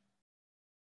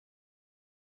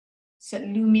 Cette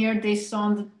lumière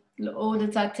descend de le haut de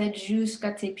ta tête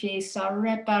jusqu'à tes pieds, ça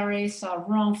réparé, ça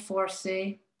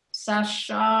renforcé, ça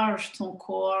charge ton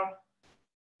corps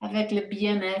avec le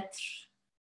bien-être,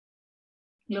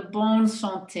 la bonne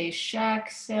santé.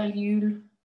 Chaque cellule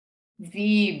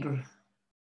vibre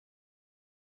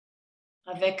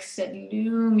avec cette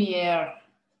lumière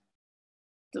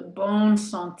de bonne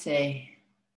santé.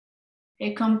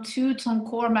 Et comme tout ton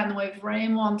corps maintenant est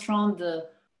vraiment en train de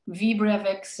vibrer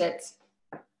avec cette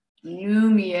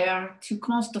lumière, tu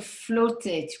commences de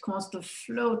flotter,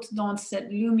 dans cette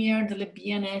lumière de le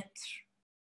bien-être,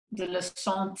 de la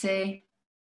santé.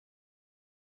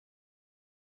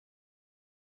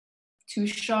 Tu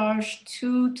charges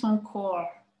tout ton corps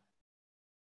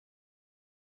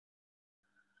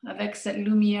avec cette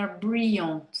lumière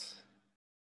brillante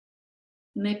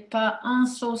n'est pas un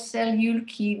seul cellule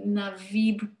qui ne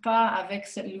vibre pas avec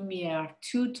cette lumière.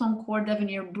 Tout ton corps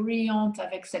devenir brillant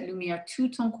avec cette lumière. Tout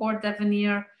ton corps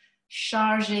devenir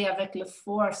chargé avec la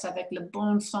force, avec la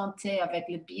bonne santé, avec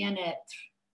le bien-être.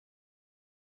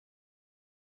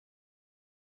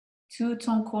 Tout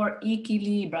ton corps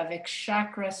équilibre avec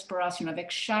chaque respiration. Avec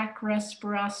chaque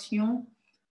respiration,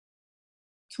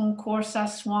 ton corps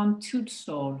s'assoit tout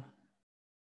seul.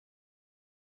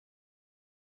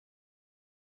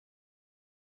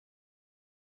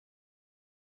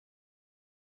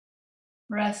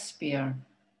 Respire.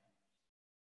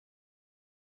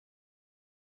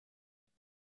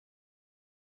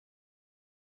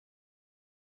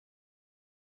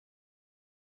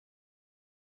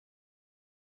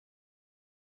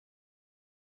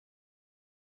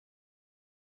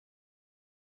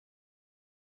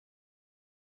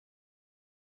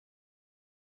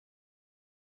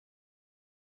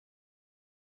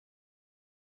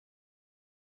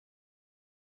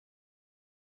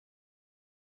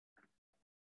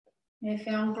 Et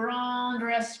fais une grande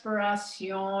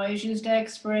respiration et juste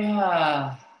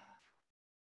expire.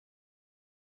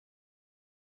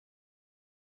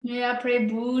 Et après,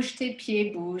 bouge tes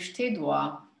pieds, bouge tes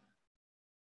doigts.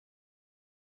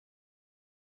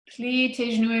 Plie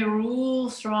tes genoux et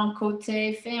roule sur un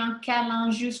côté. Fais un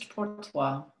câlin juste pour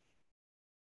toi.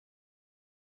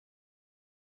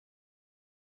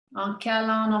 Un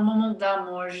câlin, un moment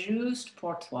d'amour juste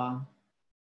pour toi.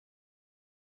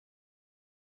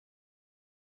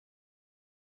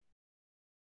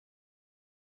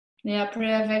 Et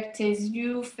après, avec tes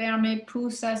yeux fermés,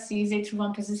 pousse assise et trouve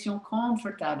en position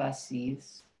confortable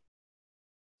assise.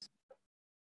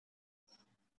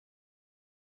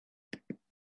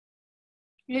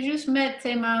 Et juste mettre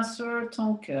tes mains sur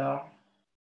ton cœur.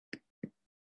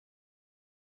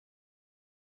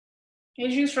 Et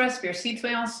juste respire. Si tu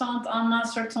es enceinte, une main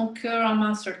sur ton cœur, une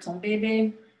main sur ton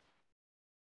bébé.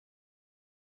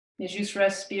 Et juste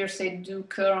respire ces deux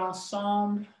cœurs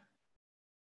ensemble.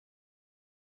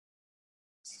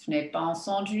 Si tu n'es pas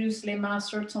ensemble, juste les mains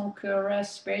sur ton cœur,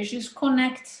 respire. Juste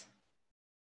connecte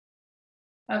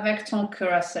avec ton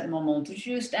cœur à ce moment.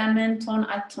 Juste amène ton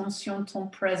attention, ton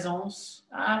présence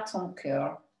à ton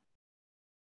cœur.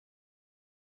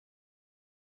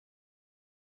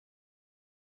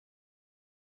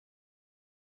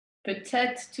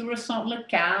 Peut-être tu ressens le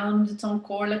calme de ton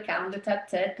corps, le calme de ta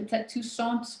tête. Peut-être tu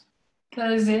sens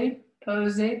peser.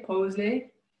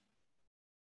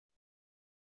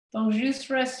 Donc, juste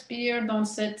respire dans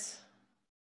cette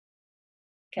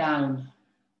calme.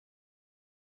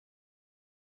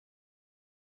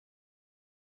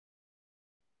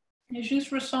 Et juste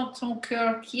ressens ton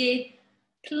cœur qui est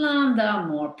plein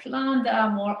d'amour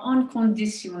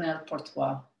inconditionnel pour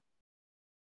toi.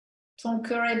 Ton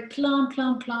cœur est plein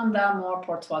d'amour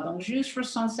pour toi. Donc, juste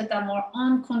ressens cet amour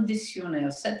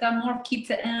inconditionnel, cet amour qui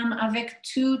t'aime avec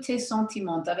tous tes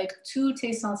sentiments, avec toutes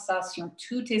tes sensations,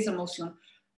 toutes tes émotions,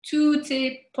 toutes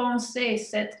tes pensées.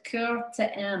 Cet cœur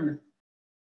t'aime.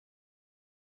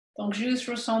 Donc, juste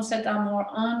ressens cet amour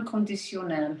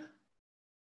inconditionnel.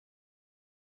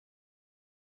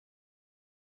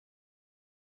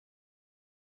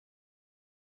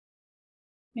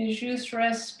 Et juste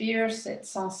respire cette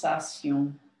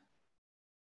sensation.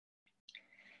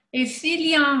 Et s'il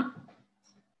y a une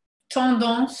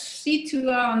tendance, si tu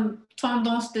as une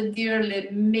tendance de dire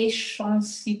les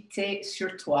méchancetés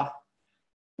sur toi,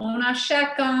 on a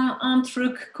chacun un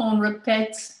truc qu'on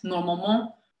répète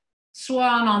normalement,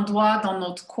 soit un endroit dans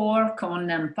notre corps qu'on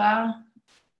n'aime pas,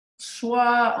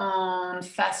 soit une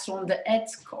façon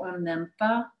d'être qu'on n'aime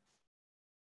pas.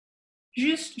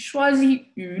 Juste choisis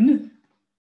une.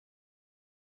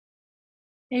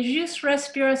 Et juste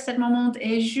respire à ce moment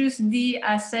et juste dis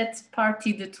à cette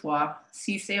partie de toi,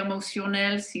 si c'est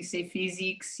émotionnel, si c'est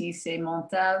physique, si c'est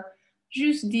mental,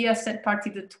 juste dis à cette partie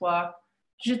de toi,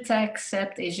 je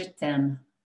t'accepte et je t'aime.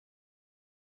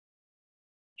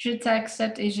 Je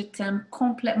t'accepte et je t'aime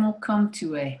complètement comme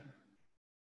tu es.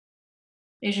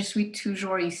 Et je suis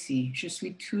toujours ici. Je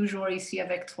suis toujours ici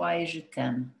avec toi et je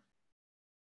t'aime.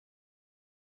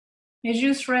 Et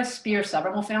juste respire ça.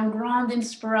 Vraiment faire une grande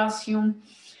inspiration.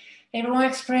 Et vraiment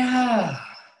expirer.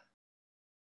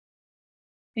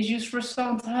 Et juste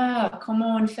ressentir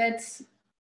comment en fait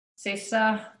c'est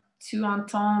ça, tu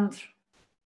entends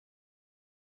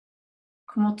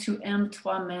comment tu aimes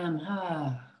toi-même.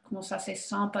 Comment ça c'est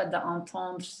sympa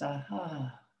d'entendre ça.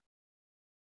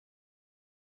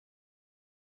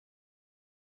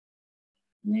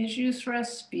 Mais juste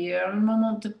respire un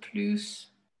moment de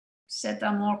plus, cet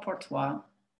amour pour toi.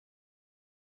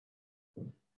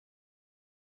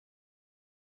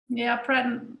 Et après,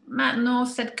 maintenant,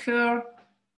 cette cœur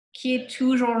qui est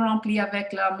toujours rempli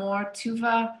avec l'amour, tu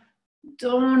vas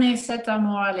donner cet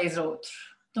amour à les autres.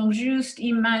 Donc, juste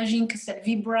imagine que cette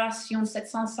vibration, cette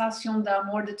sensation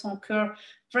d'amour de ton cœur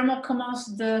vraiment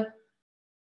commence de...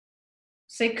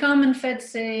 C'est comme, en fait,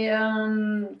 c'est...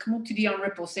 comment tu dis en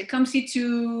ripple? C'est comme si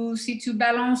tu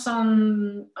balances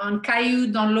un caillou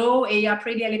dans l'eau et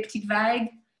après, il y a les petites vagues.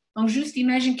 Donc, juste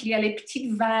imagine qu'il y a les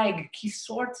petites vagues qui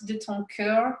sortent de ton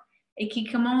cœur et qui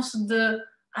commencent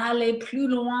d'aller plus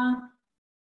loin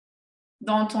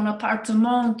dans ton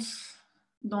appartement,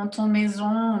 dans ton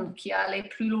maison, qui allait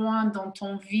plus loin dans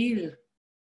ton ville,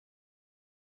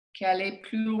 qui allait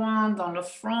plus loin dans la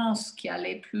France, qui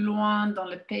allait plus loin dans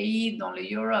le pays, dans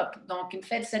l'Europe. Donc, en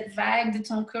fait, cette vague de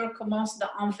ton cœur commence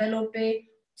à envelopper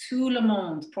tout le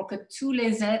monde pour que tous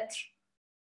les êtres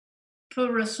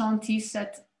peuvent ressentir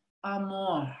cet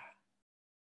amour.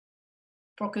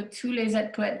 Pour que tous les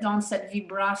êtres puissent être dans cette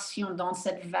vibration, dans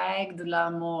cette vague de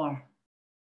l'amour.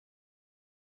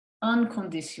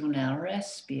 Inconditionnel,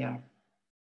 respire.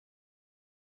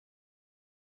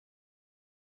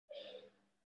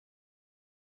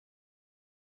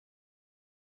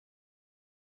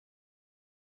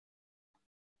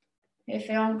 Et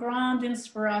fais une grande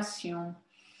inspiration.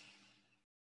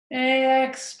 Et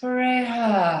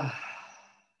expire.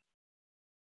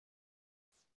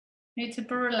 Et tu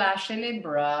peux relâcher les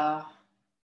bras.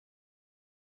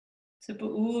 Tu peux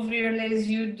ouvrir les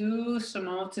yeux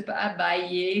doucement. Tu peux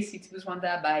abailler si tu as besoin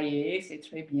d'abailler. C'est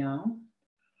très bien.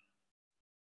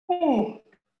 Oh.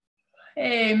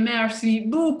 Et merci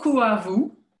beaucoup à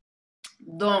vous.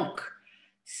 Donc,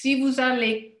 si vous avez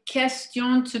des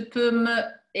questions, tu peux me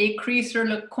écrire sur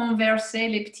le converser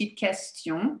les petites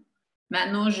questions.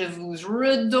 Maintenant, je vous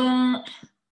redonne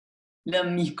le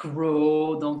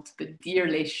micro, donc tu peux dire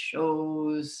les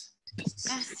choses.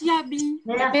 Merci, Abby.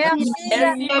 Merci,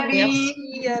 Abby.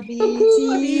 Merci, Abby.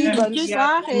 Bonne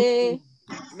soirée.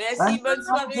 Merci, bonne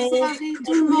soirée. Bonne soirée,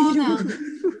 tout le monde.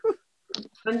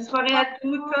 Bonne soirée à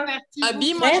toutes.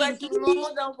 Abby, moi, je vois tout le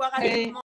monde. Au revoir à tout le monde.